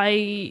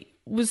I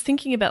was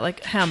thinking about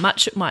like how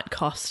much it might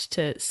cost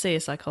to see a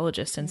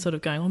psychologist and sort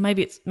of going, well,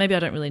 maybe I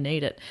don't really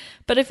need it.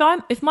 But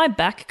if my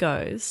back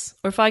goes,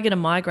 or if I get a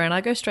migraine,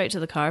 I go straight to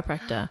the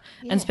chiropractor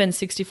and spend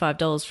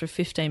 $65 for a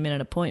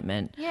 15-minute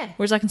appointment. Yeah.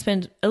 Whereas I can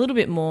spend a little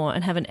bit more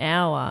and have an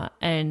hour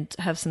and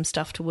have some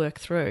stuff to work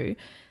through.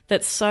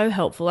 That's so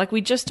helpful. Like we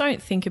just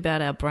don't think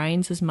about our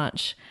brains as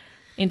much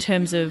in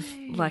terms of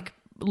like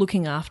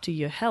looking after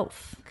your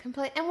health.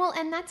 Complete.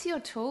 And that's your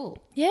tool.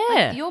 Yeah.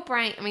 Like your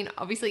brain, I mean,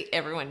 obviously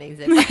everyone needs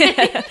their brain.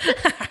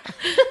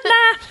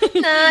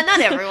 Nah, not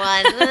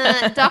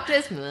everyone.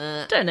 Doctors,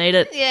 Don't need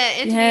it.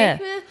 yeah, Yeah.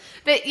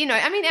 But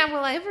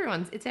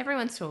it's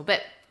everyone's tool.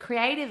 But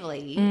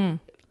creatively,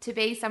 to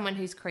be someone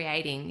who's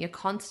creating, you're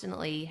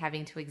constantly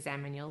having to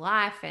examine your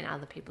life and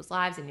other people's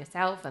lives and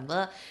yourself and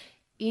blah.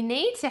 You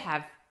need to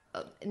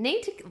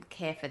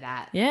care for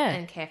that. Yeah.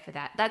 And care for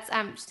that. That's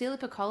Steely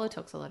Piccola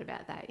talks a lot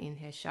about that in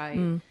her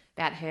show,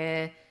 about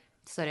her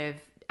sort of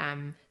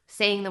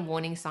seeing the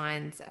warning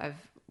signs of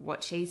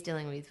what she's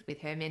dealing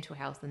with her mental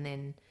health, and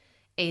then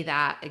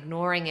either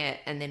ignoring it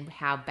and then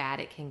how bad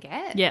it can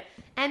get. Yeah.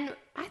 And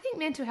I think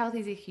mental health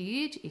is a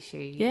huge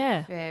issue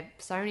for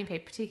so many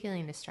people,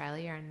 particularly in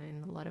Australia and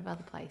in a lot of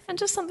other places. And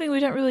just something we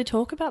don't really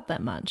talk about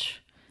that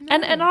much. No.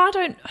 And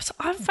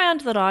I've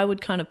found that I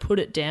would kind of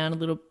put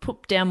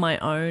down my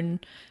own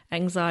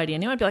anxiety.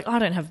 And I'd be like, I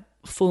don't have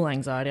full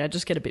anxiety. I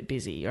just get a bit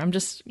busy. Or I'm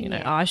just,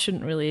 I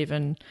shouldn't really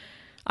even,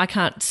 I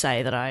can't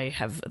say that I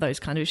have those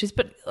kind of issues.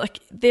 But like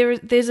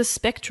there's a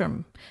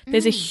spectrum.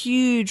 There's a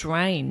huge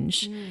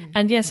range.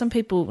 And some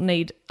people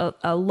need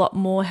a lot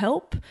more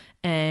help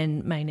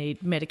and may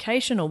need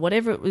medication or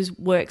whatever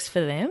works for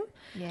them.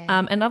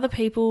 Yeah. And other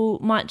people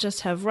might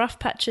just have rough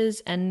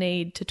patches and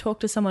need to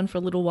talk to someone for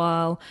a little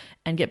while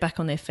and get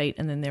back on their feet,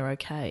 and then they're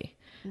okay.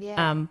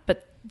 Yeah.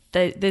 But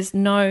there's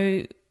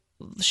no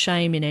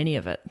shame in any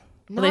of it.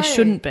 No. Well, there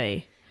shouldn't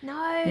be.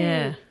 No.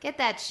 Yeah. Get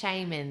that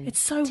shame and It's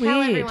so tell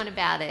weird. everyone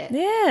about it.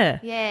 Yeah.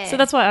 Yeah. So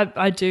that's why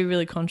I do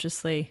really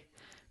consciously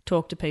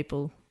talk to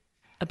people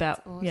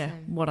about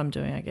awesome. what I'm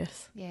doing, I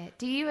guess. Yeah.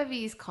 Do you ever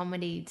use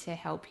comedy to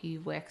help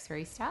you work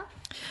through stuff?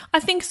 I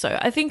think so.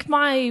 I think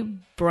my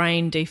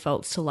brain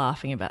defaults to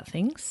laughing about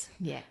things.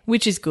 Yeah.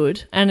 Which is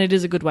good, and it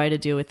is a good way to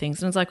deal with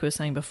things. And it's like we were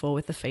saying before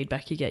with the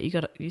feedback you get,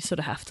 you sort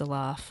of have to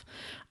laugh.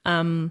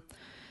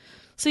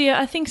 So yeah,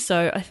 I think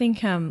so. I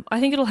think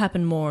it'll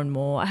happen more and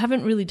more. I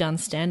haven't really done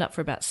stand up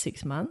for about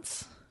 6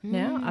 months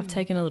now. I've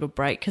taken a little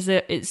break because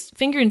it's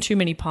fingering too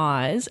many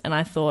pies, and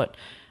I thought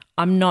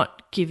I'm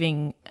not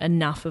giving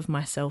enough of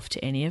myself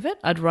to any of it.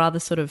 I'd rather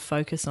sort of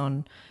focus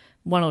on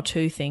one or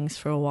two things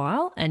for a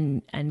while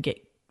and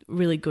get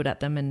really good at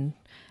them and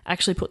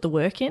actually put the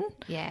work in.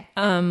 Yeah.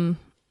 And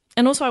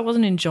also I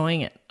wasn't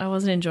enjoying it. I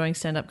wasn't enjoying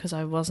stand-up because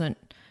I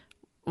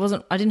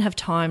didn't have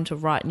time to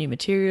write new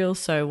material.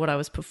 So what I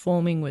was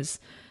performing was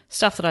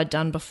stuff that I'd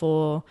done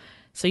before.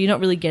 So you're not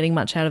really getting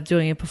much out of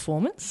doing a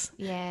performance.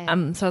 Yeah.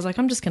 So I was like,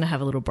 I'm just going to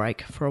have a little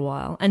break for a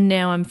while. And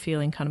now I'm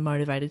feeling kind of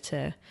motivated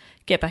to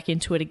get back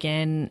into it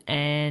again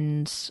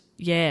and,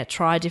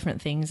 try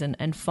different things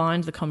and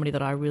find the comedy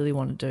that I really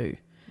want to do,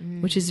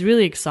 which is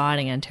really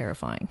exciting and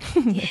terrifying.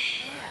 Yeah.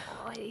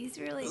 Oh, it is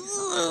really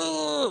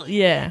exciting.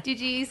 Yeah.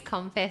 Did you use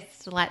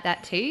Comfest like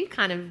that too?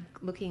 Kind of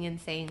looking and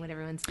seeing what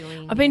everyone's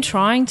doing? I've been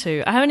trying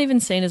to. I haven't even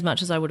seen as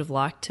much as I would have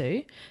liked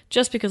to,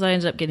 just because I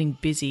ended up getting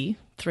busy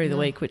through the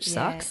week, which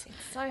sucks.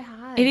 It's so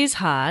hard. It is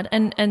hard.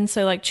 And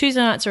so like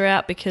Tuesday nights are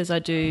out because I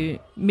do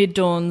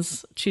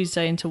mid-dawns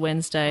Tuesday into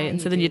Wednesday. And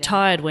so then you're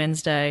tired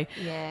Wednesday.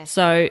 Yeah.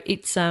 So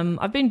it's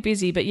I've been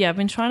busy, but I've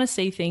been trying to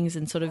see things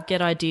and sort of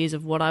get ideas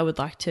of what I would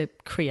like to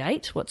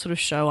create, what sort of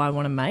show I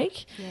want to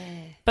make.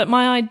 Yeah. But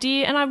my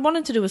idea, and I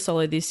wanted to do a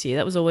solo this year.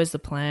 That was always the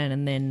plan.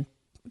 And then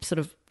sort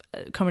of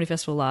Comedy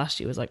Festival last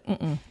year was like,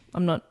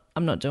 I'm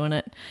not doing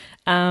it.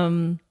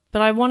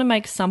 But I want to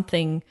make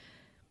something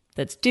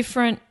that's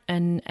different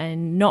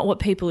and not what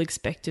people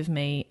expect of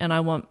me. And I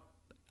want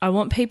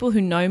people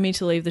who know me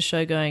to leave the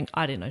show going,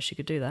 I didn't know she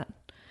could do that.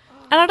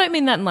 And I don't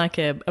mean that in like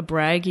a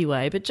braggy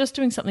way, but just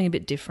doing something a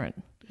bit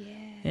different. Yeah.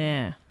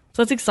 Yeah.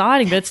 So it's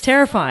exciting, but it's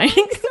terrifying.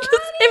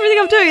 Everything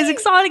I'm doing is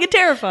exciting and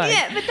terrifying.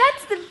 Yeah, but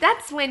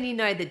that's when you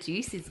know the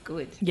juice is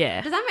good.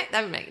 Yeah. Does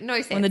that would make no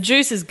sense? When the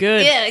juice is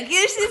good. Yeah, the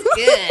juice is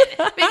good.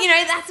 But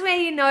that's where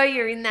you know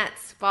you're in that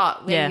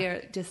spot where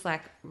you're just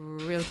like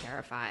real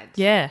terrified.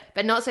 Yeah.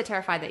 But not so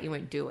terrified that you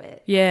won't do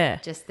it. Yeah.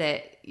 Just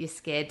that you're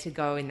scared to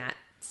go in that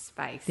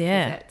space.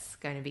 Yeah. That's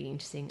going to be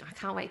interesting. I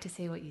can't wait to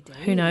see what you do.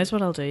 Who knows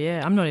what I'll do?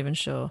 Yeah, I'm not even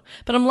sure.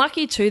 But I'm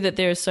lucky too that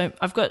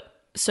I've got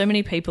so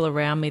many people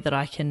around me that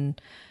I can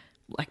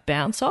like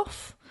bounce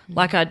off.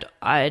 Like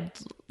I'd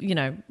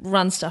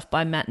run stuff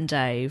by Matt and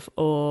Dave,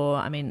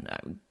 or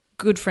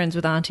good friends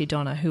with Auntie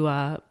Donna, who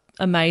are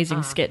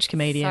amazing sketch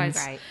comedians.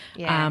 So great.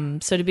 Yeah.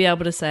 So to be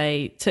able to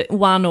say to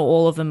one or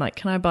all of them, like,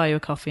 can I buy you a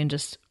coffee and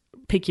just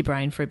pick your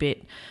brain for a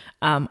bit?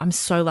 I'm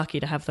so lucky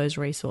to have those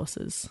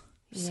resources.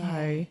 Yeah.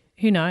 So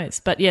who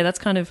knows? But yeah, that's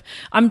kind of,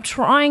 I'm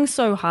trying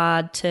so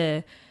hard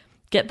to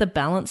get the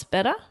balance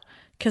better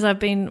because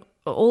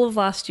all of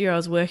last year I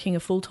was working a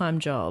full-time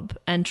job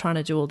and trying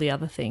to do all the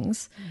other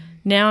things.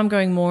 Now I'm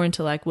going more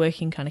into like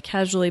working kind of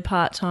casually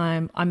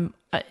part-time.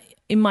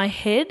 In my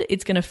head,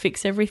 it's going to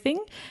fix everything,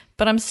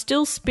 but I'm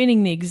still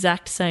spinning the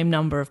exact same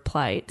number of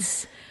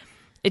plates.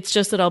 It's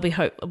just that I'll be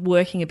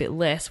working a bit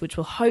less, which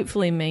will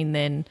hopefully mean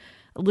then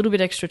a little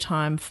bit extra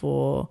time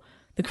for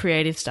the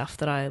creative stuff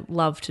that I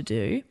love to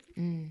do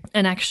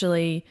and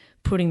actually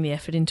putting the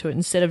effort into it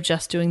instead of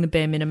just doing the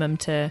bare minimum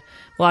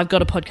I've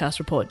got a podcast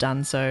report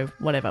done, so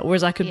whatever.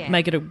 Whereas I could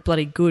make it a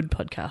bloody good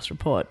podcast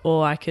report,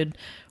 or I could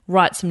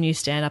write some new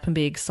stand-up and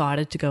be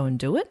excited to go and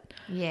do it.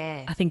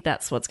 Yeah. I think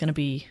that's what's going to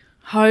be,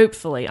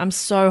 hopefully. I'm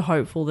so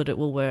hopeful that it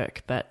will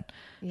work, but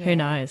who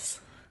knows?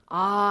 Oh,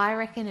 I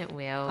reckon it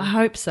will. I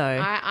hope so.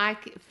 I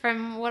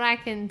from what I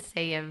can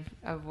see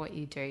of what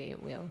you do,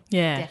 it will.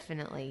 Yeah.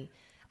 Definitely.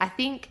 I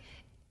think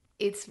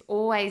it's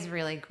always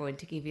really good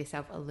to give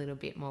yourself a little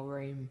bit more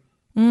room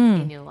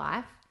in your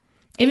life.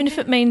 Even if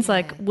it means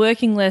like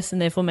working less and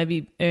therefore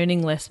maybe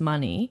earning less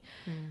money,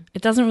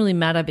 it doesn't really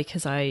matter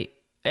because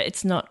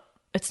it's not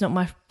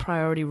my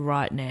priority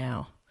right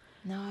now.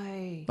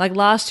 No. Like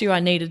last year I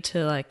needed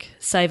to like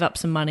save up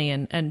some money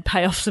and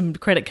pay off some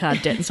credit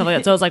card debt and stuff like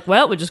that. So I was like,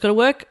 well, we're just got to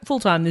work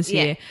full time this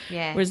year.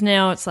 Yeah. Whereas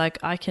now it's like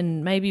I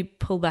can maybe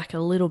pull back a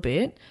little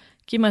bit,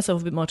 give myself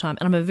a bit more time.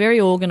 And I'm a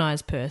very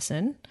organised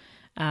person.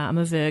 I'm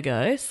a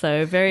Virgo,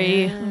 so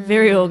very,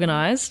 very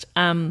organised.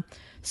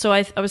 So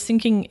I was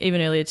thinking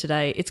even earlier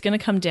today, it's going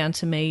to come down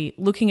to me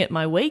looking at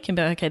my week and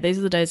be like, okay, these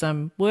are the days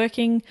I'm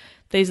working,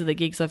 these are the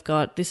gigs I've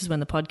got, this is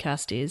when the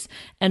podcast is,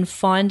 and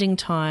finding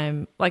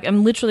time. Like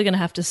I'm literally going to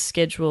have to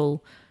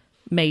schedule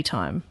me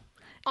time.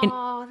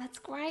 That's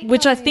great.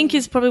 Which I think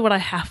is probably what I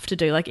have to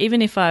do. Like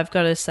even if I've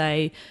got to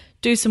say,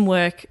 do some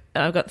work,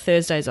 I've got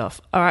Thursdays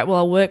off. All right, well,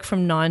 I'll work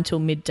from 9 till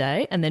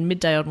midday, and then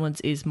midday onwards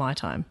is my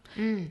time.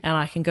 And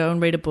I can go and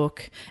read a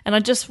book. And I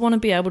just want to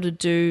be able to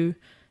do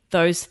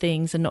those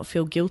things and not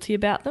feel guilty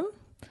about them.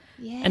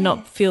 Yes. And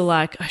not feel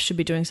like I should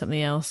be doing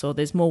something else or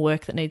there's more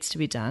work that needs to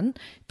be done.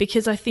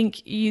 Because I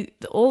think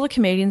all the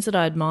comedians that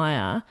I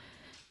admire,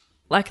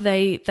 like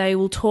they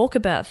will talk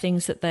about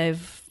things that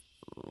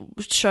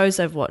shows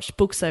they've watched,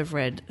 books they've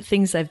read,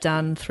 things they've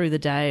done through the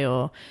day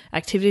or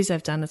activities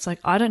they've done. It's like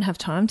I don't have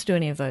time to do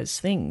any of those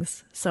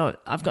things, so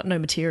I've got no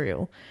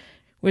material.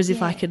 Whereas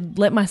if I could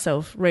let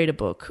myself read a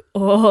book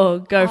or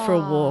go for a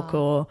walk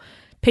or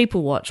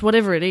people watch,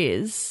 whatever it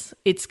is,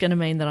 it's going to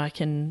mean that I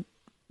can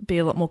be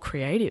a lot more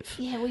creative.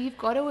 Yeah, well, you've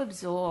got to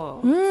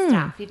absorb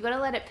stuff. You've got to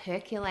let it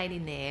percolate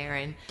in there.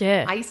 And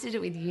I used to do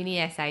it with uni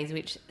essays,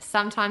 which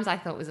sometimes I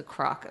thought was a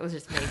crock. It was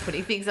just me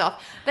putting things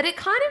off. But it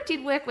kind of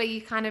did work where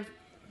you kind of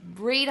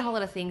read a whole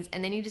lot of things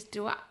and then you just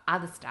do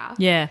other stuff.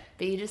 Yeah.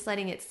 But you're just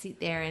letting it sit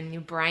there and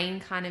your brain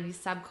kind of, your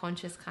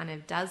subconscious kind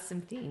of does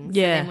some things.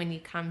 Yeah. And then when you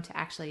come to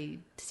actually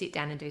sit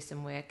down and do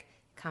some work,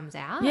 comes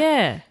out.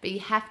 Yeah. But you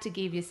have to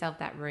give yourself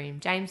that room.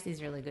 James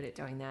is really good at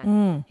doing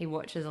that. He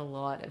watches a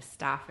lot of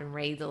stuff and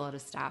reads a lot of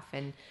stuff,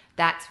 and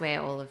that's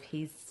where all of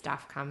his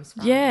stuff comes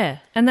from. Yeah.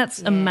 And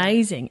that's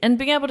amazing. And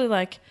being able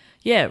to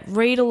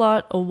read a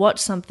lot or watch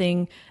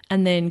something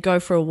and then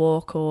go for a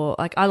walk, or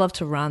like I love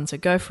to run, so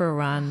go for a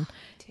run.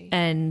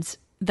 And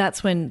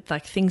that's when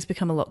like things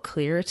become a lot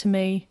clearer to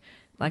me.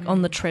 Like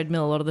on the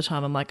treadmill a lot of the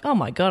time I'm like, oh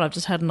my God, I've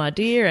just had an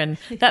idea, and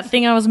that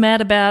thing I was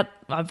mad about,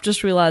 I've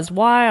just realised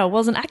why I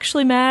wasn't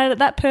actually mad at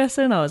that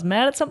person. I was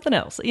mad at something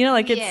else. You know,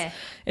 like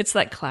it's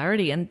that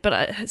clarity, but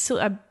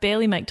I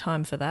barely make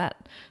time for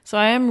that. So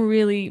I am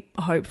really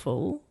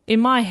hopeful. In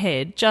my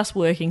head, just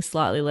working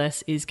slightly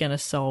less is going to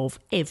solve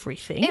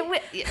everything. I hope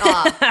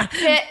so.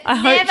 It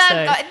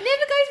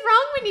never goes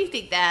wrong when you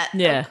think that.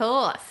 Yeah. Of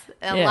course.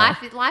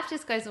 Life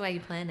just goes the way you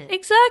plan it.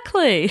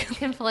 Exactly.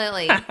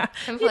 Completely.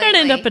 You don't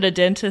end up at a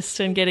dentist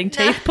and getting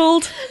teeth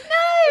pulled.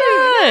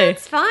 No,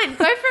 it's fine.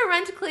 Go for a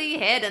run to clear your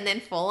head and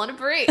then fall on a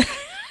brick.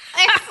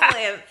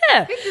 Excellent.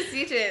 Yeah. Quick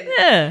decision.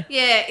 Yeah.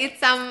 Yeah,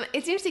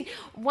 it's interesting.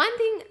 One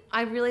thing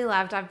I really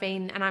loved,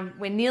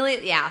 we're nearly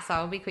at the hour, so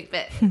I'll be quick,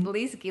 but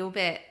Liz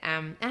Gilbert,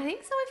 and I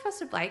think Zoe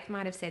Foster-Blake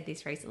might have said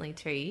this recently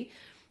too,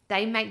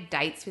 they make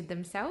dates with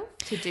themselves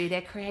to do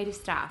their creative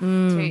stuff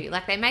too.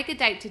 Like they make a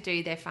date to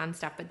do their fun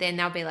stuff, but then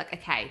they'll be like,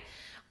 okay,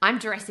 I'm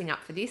dressing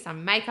up for this.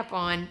 I'm makeup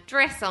on,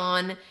 dress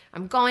on.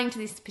 I'm going to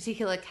this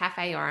particular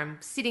cafe, or I'm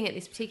sitting at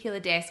this particular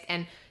desk,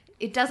 and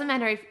it doesn't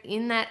matter if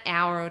in that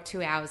hour or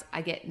 2 hours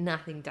I get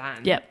nothing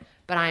done. Yep.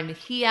 But I'm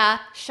here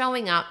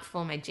showing up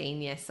for my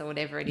genius, or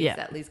whatever it is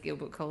that Liz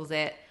Gilbert calls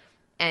it.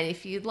 And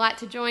if you'd like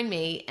to join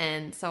me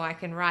and so I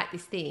can write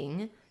this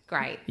thing,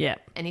 great. Yeah.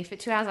 And if for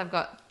 2 hours I've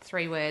got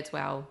 3 words,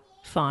 well,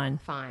 fine.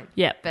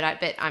 Yeah.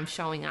 But I'm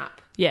showing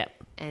up. Yeah.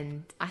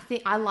 And I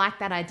think I like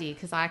that idea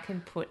because I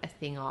can put a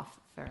thing off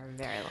for a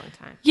very long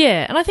time.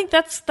 Yeah, and I think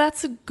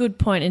that's a good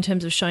point in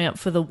terms of showing up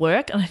for the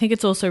work, and I think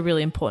it's also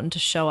really important to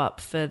show up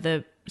for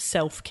the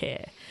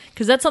self-care,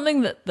 because that's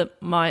something that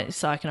my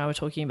psych and I were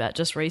talking about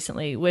just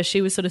recently, where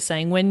she was sort of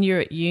saying when you're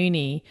at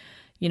uni,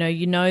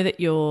 you know that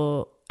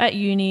you're at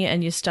uni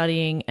and you're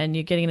studying and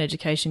you're getting an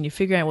education, you're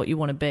figuring out what you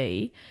want to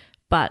be.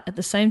 But at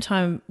the same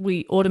time,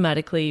 we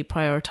automatically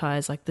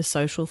prioritize like the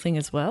social thing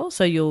as well.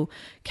 So you'll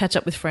catch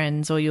up with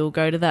friends or you'll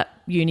go to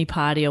that uni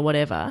party or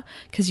whatever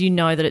because you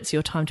know that it's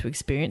your time to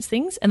experience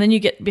things. And then you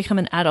become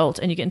an adult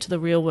and you get into the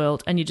real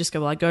world and you just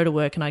go, well, I go to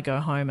work and I go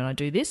home and I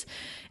do this.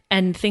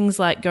 And things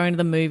like going to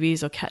the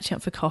movies or catching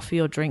up for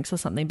coffee or drinks or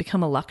something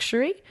become a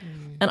luxury.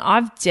 And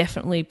I've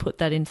definitely put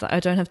that into, I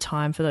don't have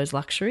time for those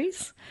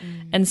luxuries.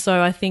 And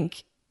so I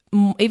think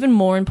even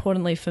more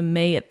importantly for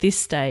me at this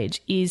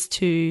stage is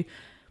to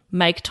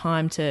make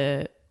time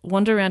to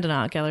wander around an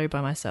art gallery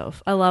by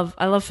myself. I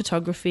love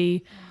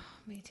photography.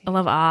 Me too. I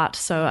love art.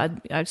 So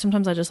I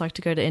sometimes I just like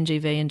to go to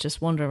NGV and just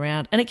wander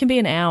around. And it can be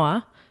an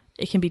hour,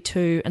 it can be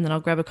 2, and then I'll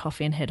grab a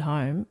coffee and head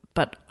home.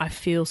 But I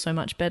feel so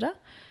much better.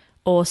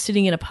 Or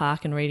sitting in a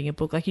park and reading a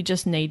book. Like you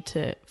just need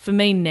to, for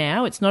me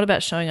now, it's not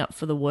about showing up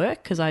for the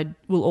work because I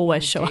will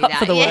always show up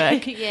for the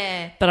work.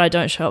 Yeah. But I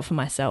don't show up for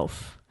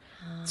myself.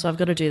 So I've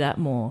got to do that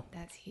more.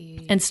 That's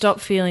huge. And stop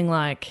feeling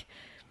like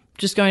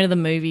just going to the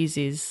movies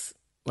is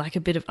like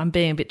I'm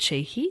being a bit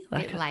cheeky.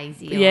 Like, a bit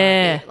lazy.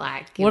 Yeah. Or a bit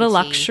like what a guilty.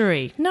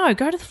 luxury. No,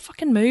 go to the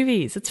fucking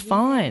movies. It's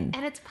fine.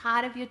 And it's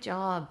part of your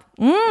job.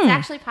 It's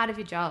actually part of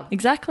your job. If you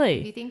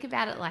Exactly. think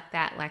about it like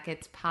that, like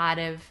it's part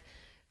of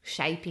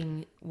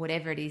shaping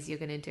whatever it is you're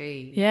going to do.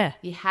 Yeah.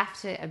 You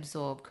have to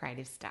absorb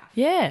creative stuff.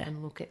 Yeah.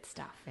 And look at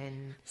stuff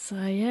and So,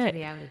 to be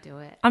yeah. able to do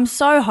it. I'm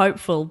so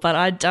hopeful, but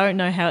I don't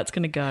know how it's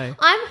going to go.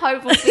 I'm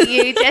hopeful for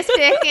you, Jess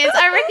Perkins.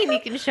 I reckon you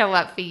can show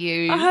up for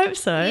you. I hope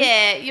so.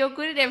 Yeah, you're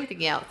good at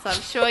everything else. So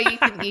I'm sure you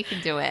can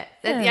do it.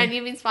 Yeah. And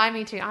you've inspired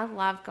me too. I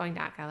love going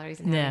to art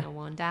galleries and having a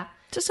wander.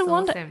 Just It's a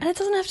wonder. awesome. And it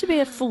doesn't have to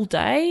be a full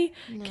day.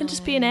 It can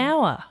just be an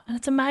hour. And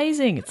it's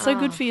amazing. It's so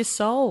good for your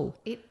soul.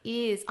 It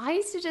is. I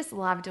used to just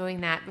love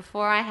doing that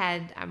before I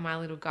had my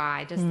little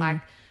guy.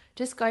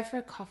 Just go for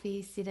a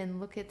coffee, sit and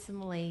look at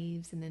some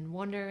leaves and then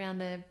wander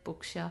around a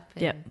bookshop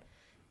and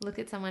look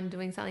at someone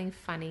doing something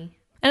funny.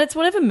 And it's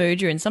whatever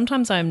mood you're in.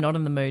 Sometimes I am not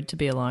in the mood to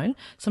be alone.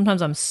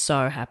 Sometimes I'm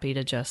so happy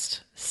to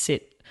just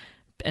sit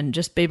and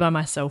just be by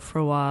myself for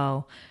a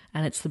while.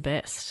 And it's the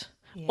best.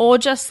 Yeah. Or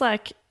just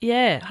like,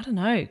 I don't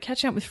know,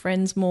 catching up with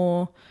friends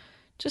more,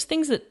 just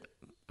things that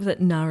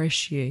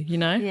nourish you, you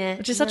know? Yeah,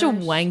 which is such a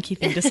wanky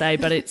thing to say,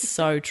 but it's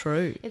so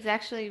true. It's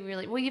actually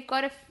really, well, you've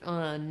got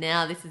to,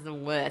 now this is the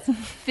worst,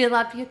 fill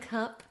up your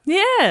cup.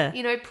 Yeah.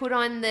 You know, put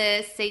on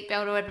the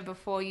seatbelt or whatever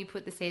before you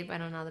put the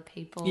seatbelt on other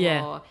people.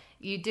 Yeah. Or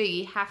you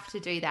have to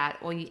do that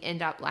or you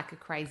end up like a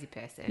crazy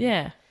person.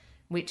 Yeah.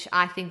 Which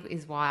I think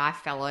is why I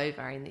fell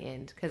over in the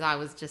end because I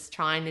was just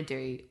trying to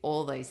do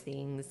all those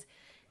things.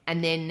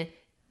 And then,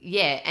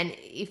 and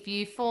if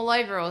you fall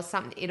over or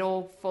something, it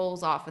all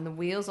falls off and the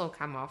wheels all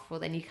come off, well,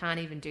 then you can't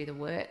even do the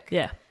work.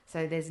 Yeah.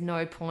 So there's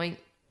no point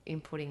in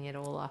putting it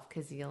all off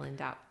because you'll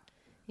end up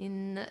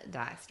in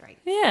dire straits.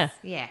 Yeah.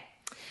 Yeah.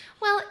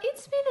 Well,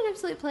 it's been an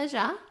absolute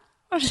pleasure.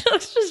 I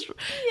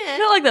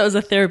felt like that was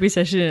a therapy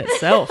session in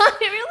itself. I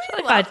really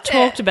I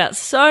talked about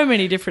so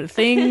many different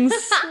things.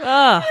 It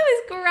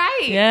was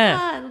great.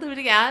 Yeah.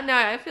 Living out. No,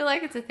 I feel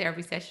like it's a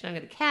therapy session. I'm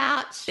going to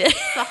couch.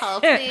 It's the whole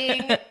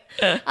thing.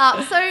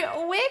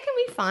 So where can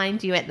we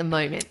find you at the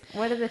moment?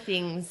 What are the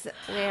things?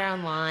 Where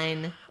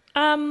online?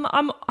 I'm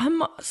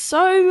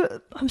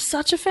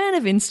such a fan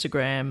of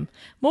Instagram. I'm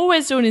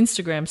always doing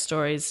Instagram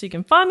stories. So you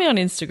can find me on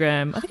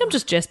Instagram. I think I'm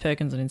just Jess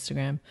Perkins on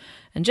Instagram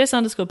and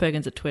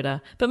Jess_Perkins at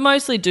Twitter, but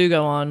mostly do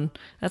go on.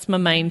 That's my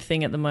main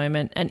thing at the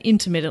moment. And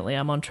intermittently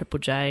I'm on Triple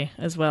J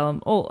as well.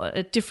 I'm all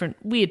at different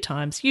weird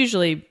times,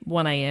 usually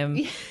 1 a.m,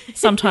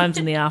 sometimes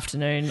in the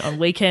afternoon on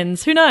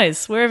weekends. Who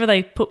knows? Wherever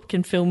they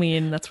can fill me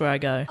in, that's where I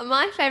go.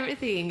 My favourite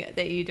thing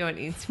that you do on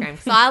Instagram,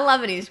 because I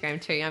love an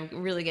Instagram too, I'm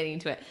really getting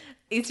into it.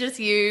 It's just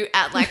you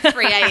at like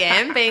 3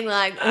 a.m. being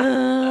like,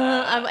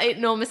 I've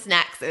eaten all my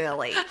snacks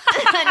early.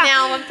 And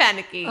now I'm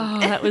panicking. Oh,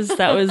 that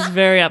was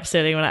very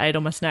upsetting when I ate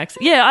all my snacks.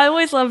 Yeah, I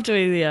always love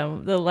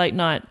doing the late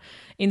night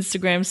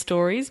Instagram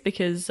stories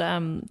because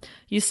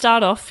you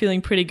start off feeling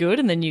pretty good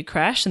and then you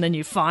crash and then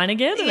you're fine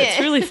again and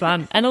it's really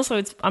fun. And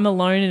also I'm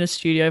alone in a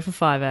studio for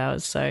 5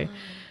 hours, so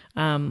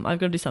I've got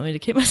to do something to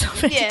keep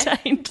myself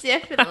entertained.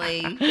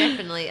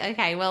 Definitely.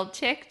 Okay, well,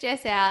 check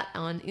Jess out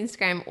on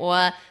Instagram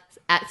or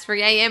at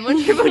 3 a.m.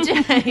 on Triple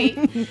J.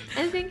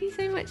 And thank you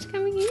so much for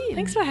coming in.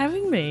 Thanks for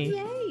having me.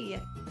 Yay.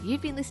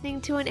 You've been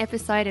listening to an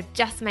episode of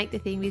Just Make the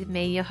Thing with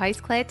me, your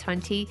host Claire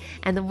Tonti,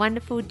 and the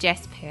wonderful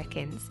Jess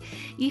Perkins.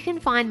 You can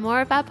find more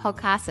of our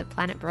podcasts at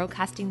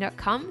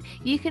planetbroadcasting.com.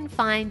 You can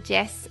find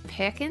Jess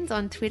Perkins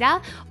on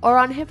Twitter or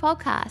on her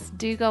podcast,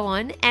 Do Go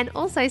On, and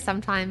also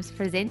sometimes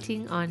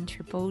presenting on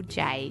Triple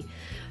J.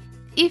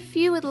 If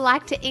you would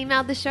like to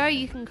email the show,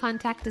 you can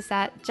contact us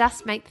at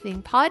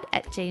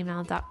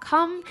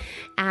justmakethethingpod@gmail.com,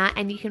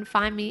 and you can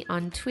find me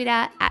on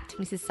Twitter at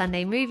Mrs.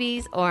 Sunday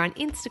Movies or on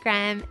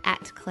Instagram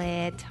at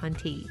Claire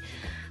Tonti.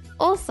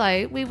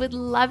 Also, we would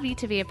love you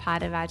to be a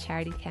part of our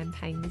charity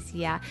campaign this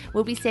year.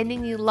 We'll be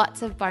sending you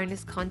lots of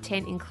bonus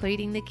content,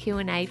 including the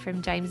Q&A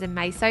from James and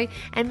Meso,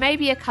 and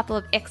maybe a couple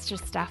of extra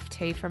stuff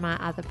too from our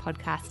other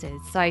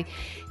podcasters. So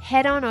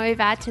head on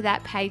over to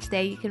that page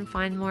there. You can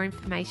find more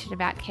information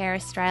about Care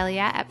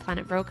Australia at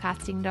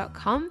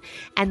planetbroadcasting.com,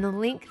 and the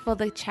link for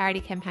the charity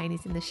campaign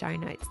is in the show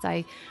notes.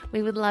 So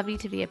we would love you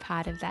to be a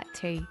part of that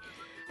too.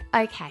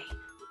 Okay,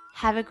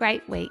 have a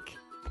great week.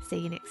 See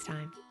you next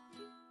time.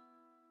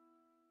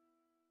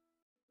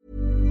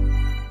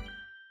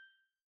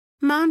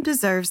 Mom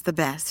deserves the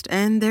best,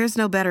 and there's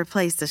no better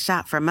place to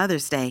shop for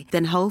Mother's Day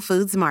than Whole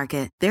Foods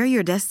Market. They're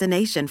your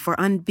destination for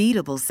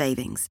unbeatable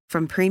savings,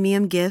 from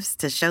premium gifts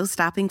to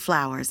show-stopping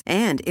flowers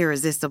and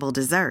irresistible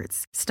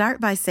desserts.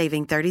 Start by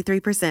saving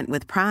 33%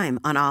 with Prime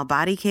on all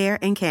body care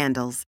and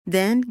candles.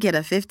 Then get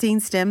a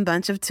 15-stem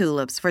bunch of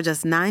tulips for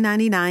just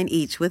 $9.99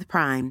 each with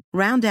Prime.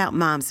 Round out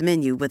Mom's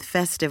menu with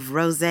festive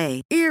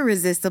rosé,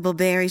 irresistible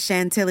berry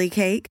chantilly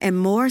cake, and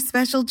more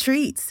special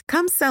treats.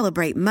 Come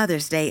celebrate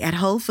Mother's Day at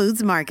Whole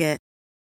Foods Market.